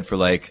be said for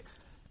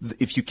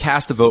if you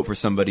cast a vote for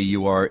somebody,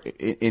 you are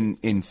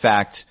in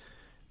fact,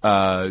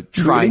 trying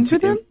rooting for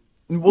them?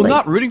 Well,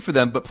 not rooting for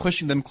them, but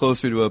pushing them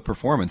closer to a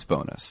performance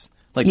bonus.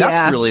 Like,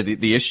 that's really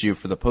the issue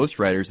for the post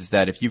writers, is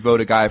that if you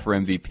vote a guy for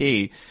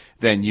MVP,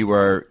 then you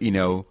are,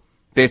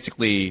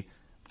 basically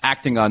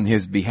acting on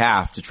his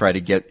behalf to try to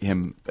get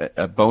him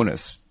a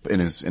bonus in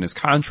his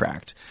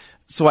contract.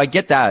 So I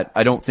get that.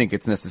 I don't think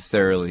it's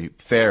necessarily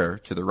fair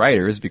to the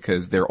writers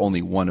because they're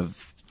only one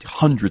of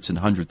hundreds and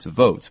hundreds of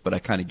votes, but I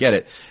kind of get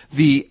it.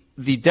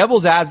 The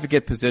devil's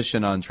advocate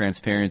position on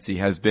transparency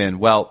has been,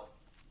 well,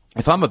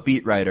 if I'm a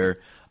beat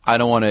writer, I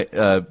don't want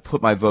to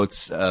put my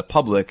votes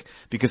public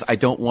because I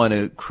don't want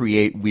to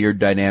create weird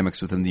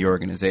dynamics within the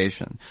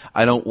organization.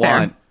 I don't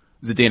want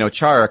Zdeno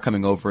Chara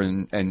coming over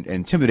and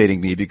intimidating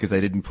me because I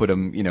didn't put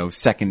him,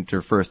 second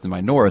or first in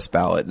my Norris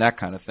ballot and that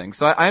kind of thing.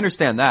 So I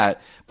understand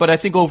that, but I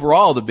think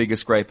overall the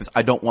biggest gripe is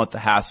I don't want the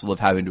hassle of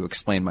having to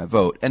explain my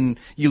vote, and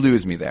you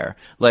lose me there.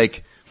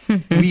 Like,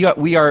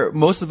 we are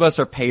most of us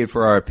are paid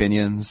for our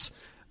opinions.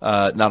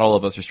 Not all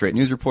of us are straight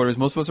news reporters.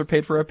 Most of us are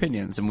paid for our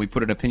opinions, and we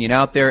put an opinion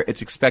out there.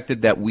 It's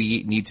expected that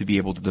we need to be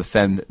able to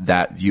defend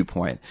that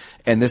viewpoint.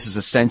 And this is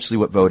essentially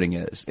what voting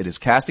is. It is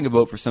casting a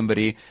vote for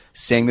somebody,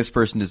 saying this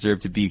person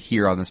deserved to be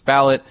here on this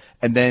ballot,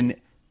 and then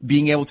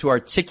being able to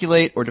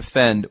articulate or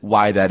defend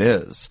why that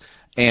is.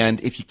 And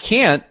if you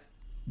can't,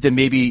 then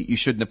maybe you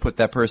shouldn't have put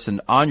that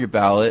person on your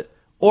ballot,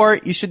 or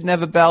you shouldn't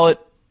have a ballot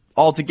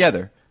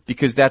altogether.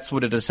 Because that's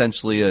what it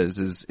essentially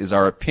is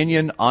our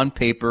opinion on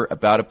paper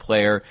about a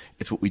player.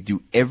 It's what we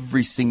do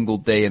every single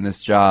day in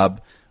this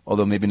job,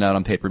 although maybe not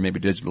on paper, maybe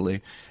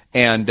digitally.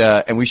 And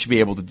we should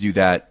be able to do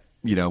that,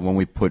 when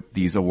we put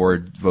these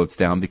award votes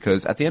down,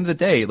 because at the end of the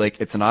day,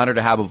 like, it's an honor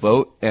to have a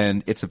vote,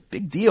 and it's a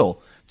big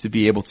deal to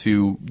be able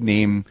to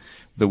name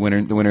the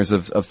winners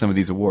of some of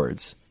these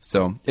awards.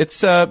 So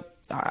it's,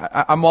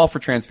 I'm all for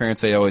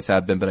transparency. I always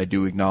have been, but I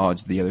do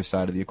acknowledge the other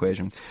side of the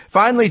equation.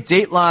 Finally,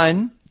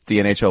 Dateline. The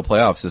NHL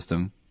playoff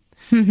system.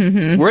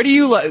 Where do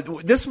you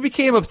this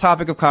became a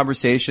topic of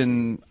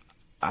conversation,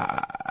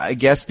 I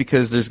guess,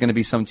 because there's going to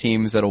be some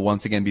teams that'll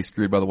once again be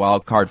screwed by the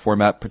wild card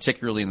format,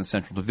 particularly in the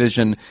Central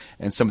Division,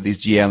 and some of these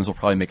GMs will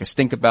probably make a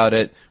stink about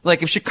it.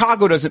 Like, if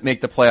Chicago doesn't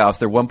make the playoffs,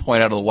 they're 1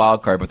 point out of the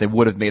wild card, but they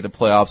would have made the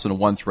playoffs in a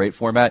 1-8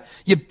 format.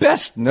 You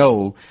best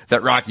know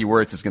that Rocky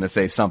Wirtz is going to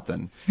say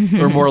something,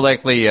 or more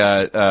likely,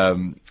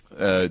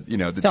 the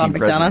John team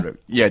president. McDonough?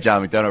 Yeah,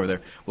 John McDonough over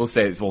there. We'll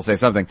say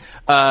something.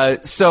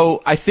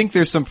 So I think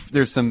there's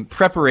some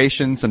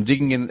preparation, some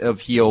digging in of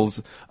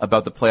heels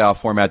about the playoff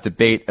format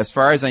debate. As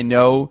far as I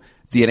know,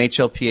 the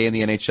NHLPA and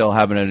the NHL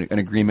have an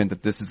agreement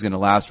that this is going to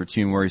last for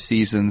 2 more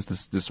seasons,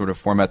 this sort of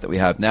format that we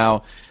have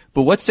now.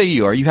 But what say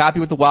you? Are you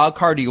happy with the wild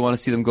card? Do you want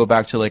to see them go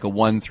back to like a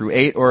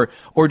 1-8,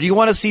 or do you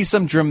want to see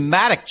some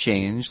dramatic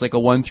change, like a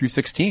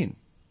 1-16?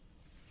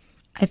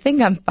 I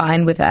think I'm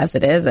fine with as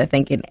it is. I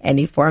think in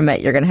any format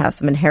you're going to have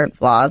some inherent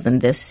flaws,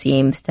 and this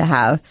seems to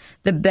have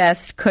the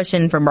best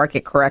cushion for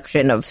market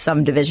correction of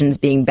some divisions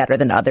being better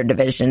than other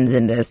divisions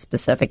in this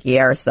specific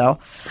year. So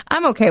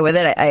I'm okay with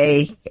it.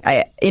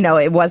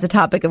 It was a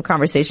topic of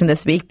conversation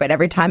this week, but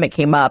every time it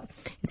came up,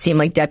 it seemed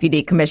like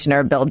Deputy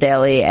Commissioner Bill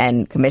Daley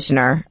and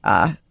Commissioner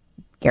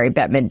Gary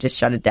Bettman just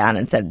shut it down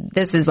and said,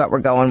 "This is what we're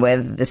going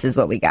with. This is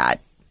what we got."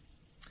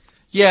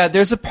 Yeah,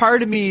 there's a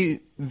part of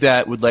me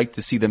that would like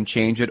to see them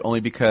change it, only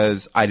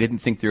because I didn't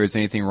think there was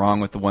anything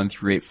wrong with the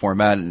 1-8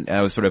 format, and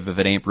I was sort of, if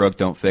it ain't broke,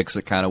 don't fix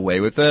it kind of way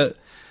with it.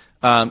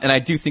 And I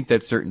do think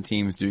that certain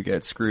teams do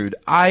get screwed.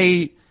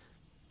 I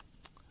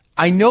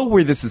know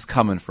where this is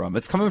coming from.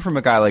 It's coming from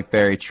a guy like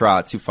Barry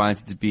Trotz, who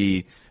finds it to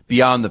be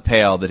beyond the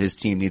pale that his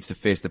team needs to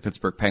face the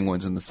Pittsburgh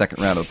Penguins in the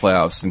second round of the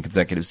playoffs in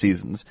consecutive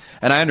seasons.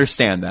 And I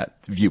understand that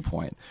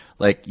viewpoint.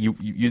 Like,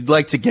 you'd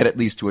like to get at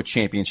least to a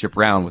championship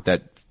round with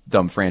that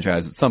dumb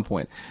franchise at some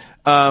point.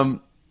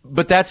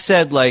 But that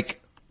said,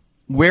 like,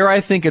 where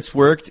I think it's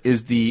worked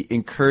is the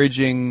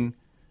encouragement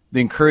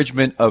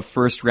of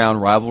first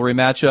round rivalry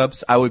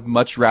matchups. I would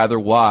much rather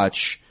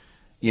watch,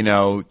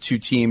 2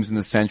 teams in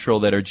the Central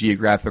that are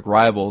geographic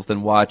rivals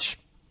than watch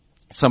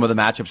some of the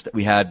matchups that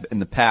we had in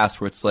the past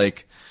where it's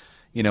like,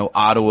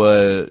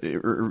 Ottawa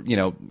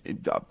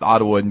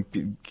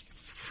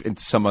and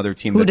some other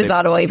team. Who does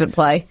Ottawa even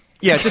play?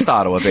 Yeah, just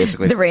Ottawa,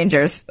 basically. The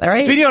Rangers, all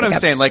right? But you know what I'm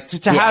saying? Like,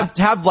 to have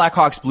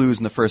Blackhawks Blues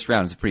in the first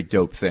round is a pretty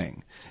dope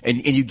thing.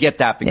 And you get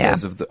that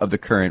because of the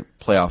current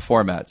playoff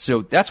format.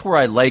 So that's where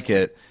I like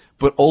it.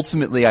 But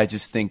ultimately, I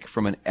just think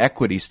from an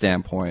equity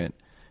standpoint,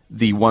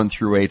 the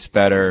 1-8's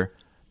better.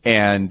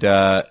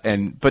 But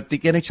the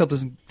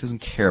NHL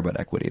doesn't care about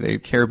equity. They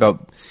care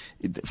about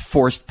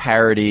forced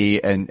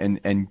parity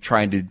and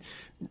trying to,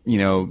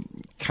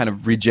 kind of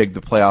rejig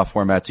the playoff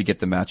format to get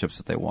the matchups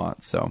that they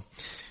want. So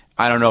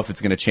I don't know if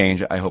it's going to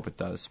change. I hope it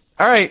does.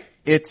 All right.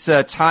 It's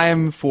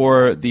time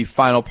for the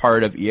final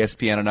part of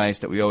ESPN on Ice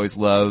that we always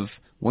love.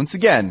 Once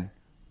again,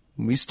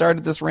 when we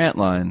started this rant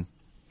line,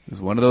 it was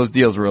one of those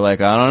deals where we're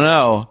like, I don't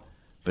know.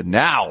 But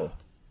now,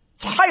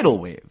 tidal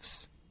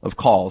waves of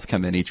calls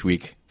come in each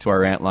week to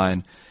our rant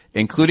line,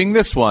 including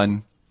this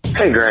one.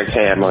 Hey, Greg.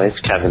 Hey, Emily. It's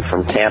Kevin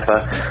from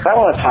Tampa. I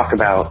want to talk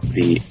about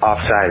the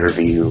offside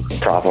review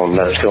problem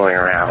that's going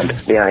around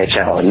the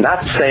NHL. And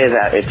not to say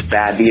that it's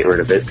bad to get rid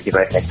of it, because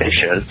I think they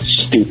should. It's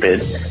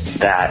stupid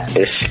that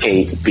a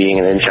skate being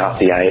an inch off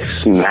the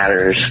ice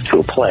matters to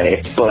a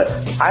play. But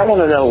I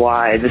want to know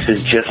why this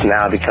is just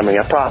now becoming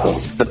a problem.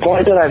 The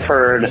point that I've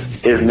heard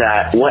is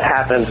that what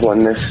happens when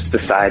this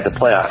decides a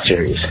playoff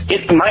series?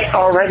 It might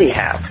already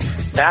have.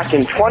 Back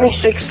in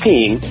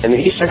 2016, in the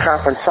Eastern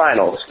Conference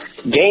Finals,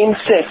 Game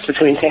 6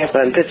 between Tampa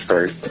and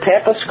Pittsburgh,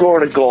 Tampa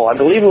scored a goal. I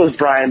believe it was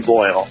Brian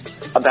Boyle.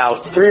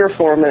 About 3 or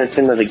 4 minutes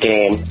into the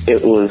game,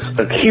 it was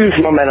a huge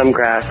momentum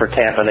grab for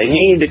Tampa. They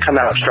needed to come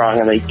out strong,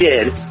 and they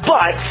did,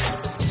 but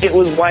it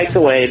was wiped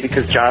away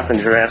because Jonathan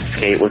Drouin's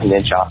skate was an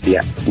inch off the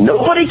ice.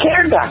 Nobody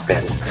cared back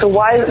then. So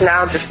why is it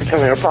now just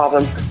becoming a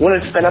problem when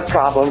it's been a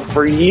problem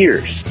for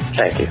years?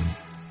 Thank you.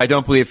 I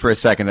don't believe for a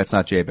second that's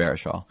not Jay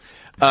Baruchel.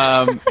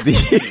 No,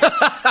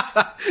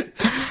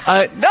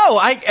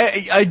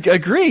 I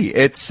agree.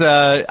 It's,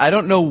 I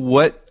don't know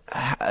what,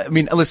 I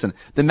mean, listen,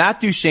 the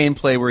Matt Duchene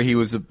play where he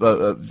was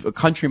a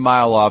country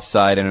mile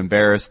offside and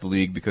embarrassed the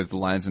league because the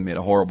linesman made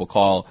a horrible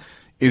call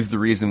is the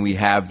reason we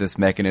have this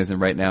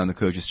mechanism right now in the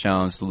Coach's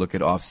Challenge to look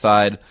at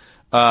offside.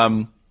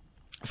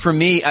 For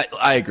me,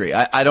 I agree.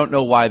 I don't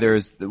know why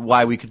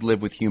we could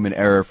live with human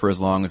error for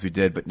as long as we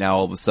did, but now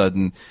all of a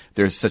sudden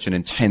there's such an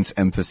intense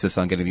emphasis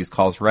on getting these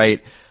calls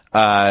right.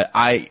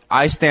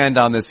 I stand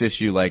on this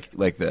issue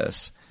like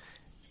this.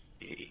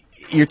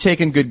 You're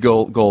taking good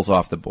goals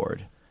off the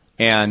board.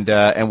 And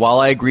while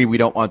I agree we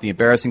don't want the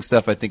embarrassing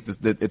stuff, I think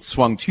that it's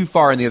swung too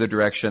far in the other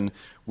direction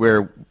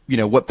where, you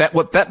know, what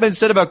Bettman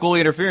said about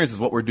goalie interference is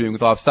what we're doing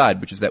with offside,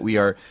 which is that we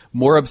are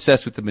more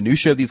obsessed with the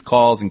minutia of these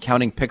calls and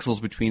counting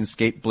pixels between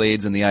skate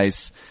blades and the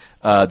ice,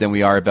 than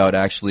we are about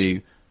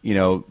actually, you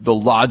know, the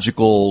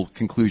logical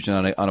conclusion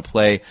on a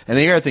play. And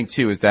the other thing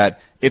too is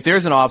that if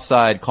there's an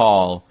offside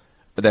call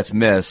that's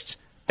missed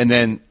and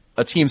then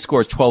a team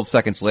scores 12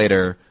 seconds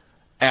later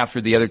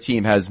after the other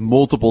team has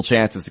multiple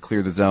chances to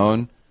clear the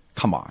zone,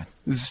 come on.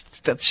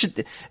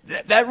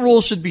 That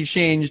rule should be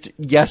changed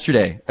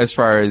yesterday as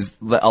far as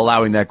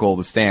allowing that goal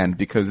to stand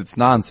because it's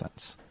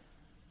nonsense.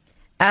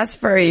 As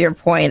for your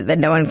point that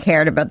no one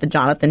cared about the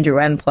Jonathan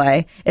Drouin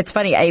play, it's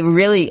funny. I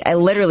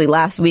literally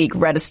last week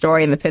read a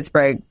story in the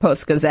Pittsburgh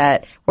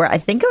Post-Gazette where I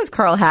think it was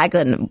Carl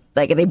Hagelin,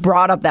 like they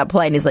brought up that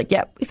play and he's like,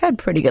 yep, we've had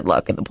pretty good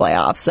luck in the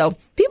playoffs. So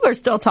people are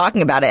still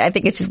talking about it. I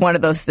think it's just one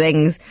of those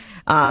things,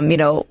 you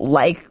know,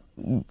 like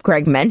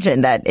Greg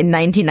mentioned that in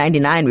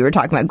 1999 we were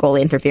talking about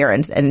goalie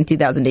interference, and in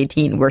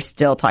 2018 we're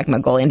still talking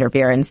about goalie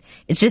interference.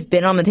 It's just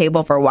been on the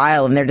table for a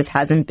while, and there just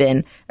hasn't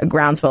been a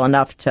groundswell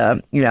enough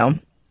to, you know,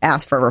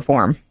 ask for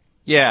reform.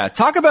 Yeah,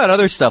 talk about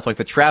other stuff like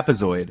the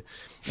trapezoid.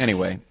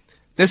 Anyway,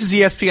 this is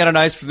ESPN on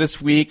Ice for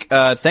this week.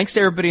 Thanks to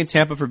everybody in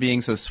Tampa for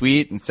being so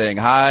sweet and saying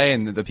hi,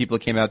 and the people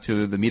that came out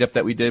to the meetup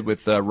that we did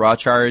with Raw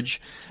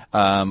Charge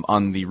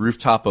on the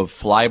rooftop of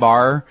Fly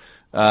Bar.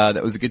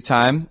 That was a good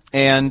time.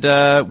 And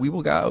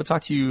we'll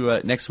talk to you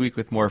next week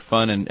with more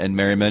fun and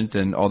merriment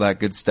and all that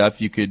good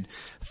stuff. You could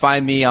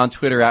find me on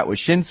Twitter at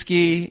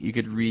Wyshynski. You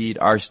could read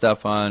our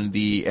stuff on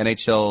the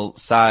NHL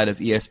side of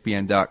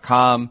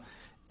ESPN.com.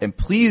 And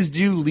please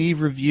do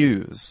leave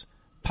reviews,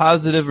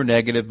 positive or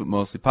negative, but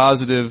mostly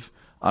positive,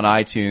 on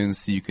iTunes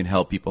so you can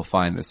help people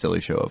find this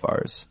silly show of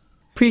ours.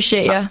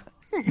 Appreciate ya.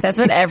 That's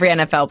what every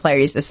NFL player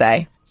used to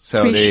say.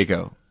 So there you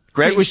go.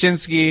 Greg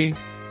Wyshynski,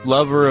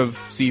 lover of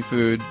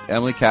seafood.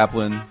 Emily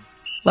Kaplan,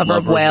 lover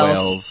of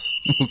whales.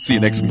 We'll see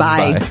you next week.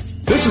 Bye.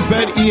 This has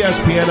been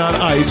ESPN on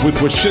Ice with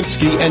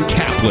Wyshynski and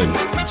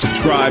Kaplan.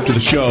 Subscribe to the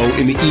show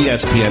in the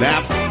ESPN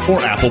app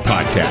or Apple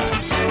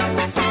Podcasts.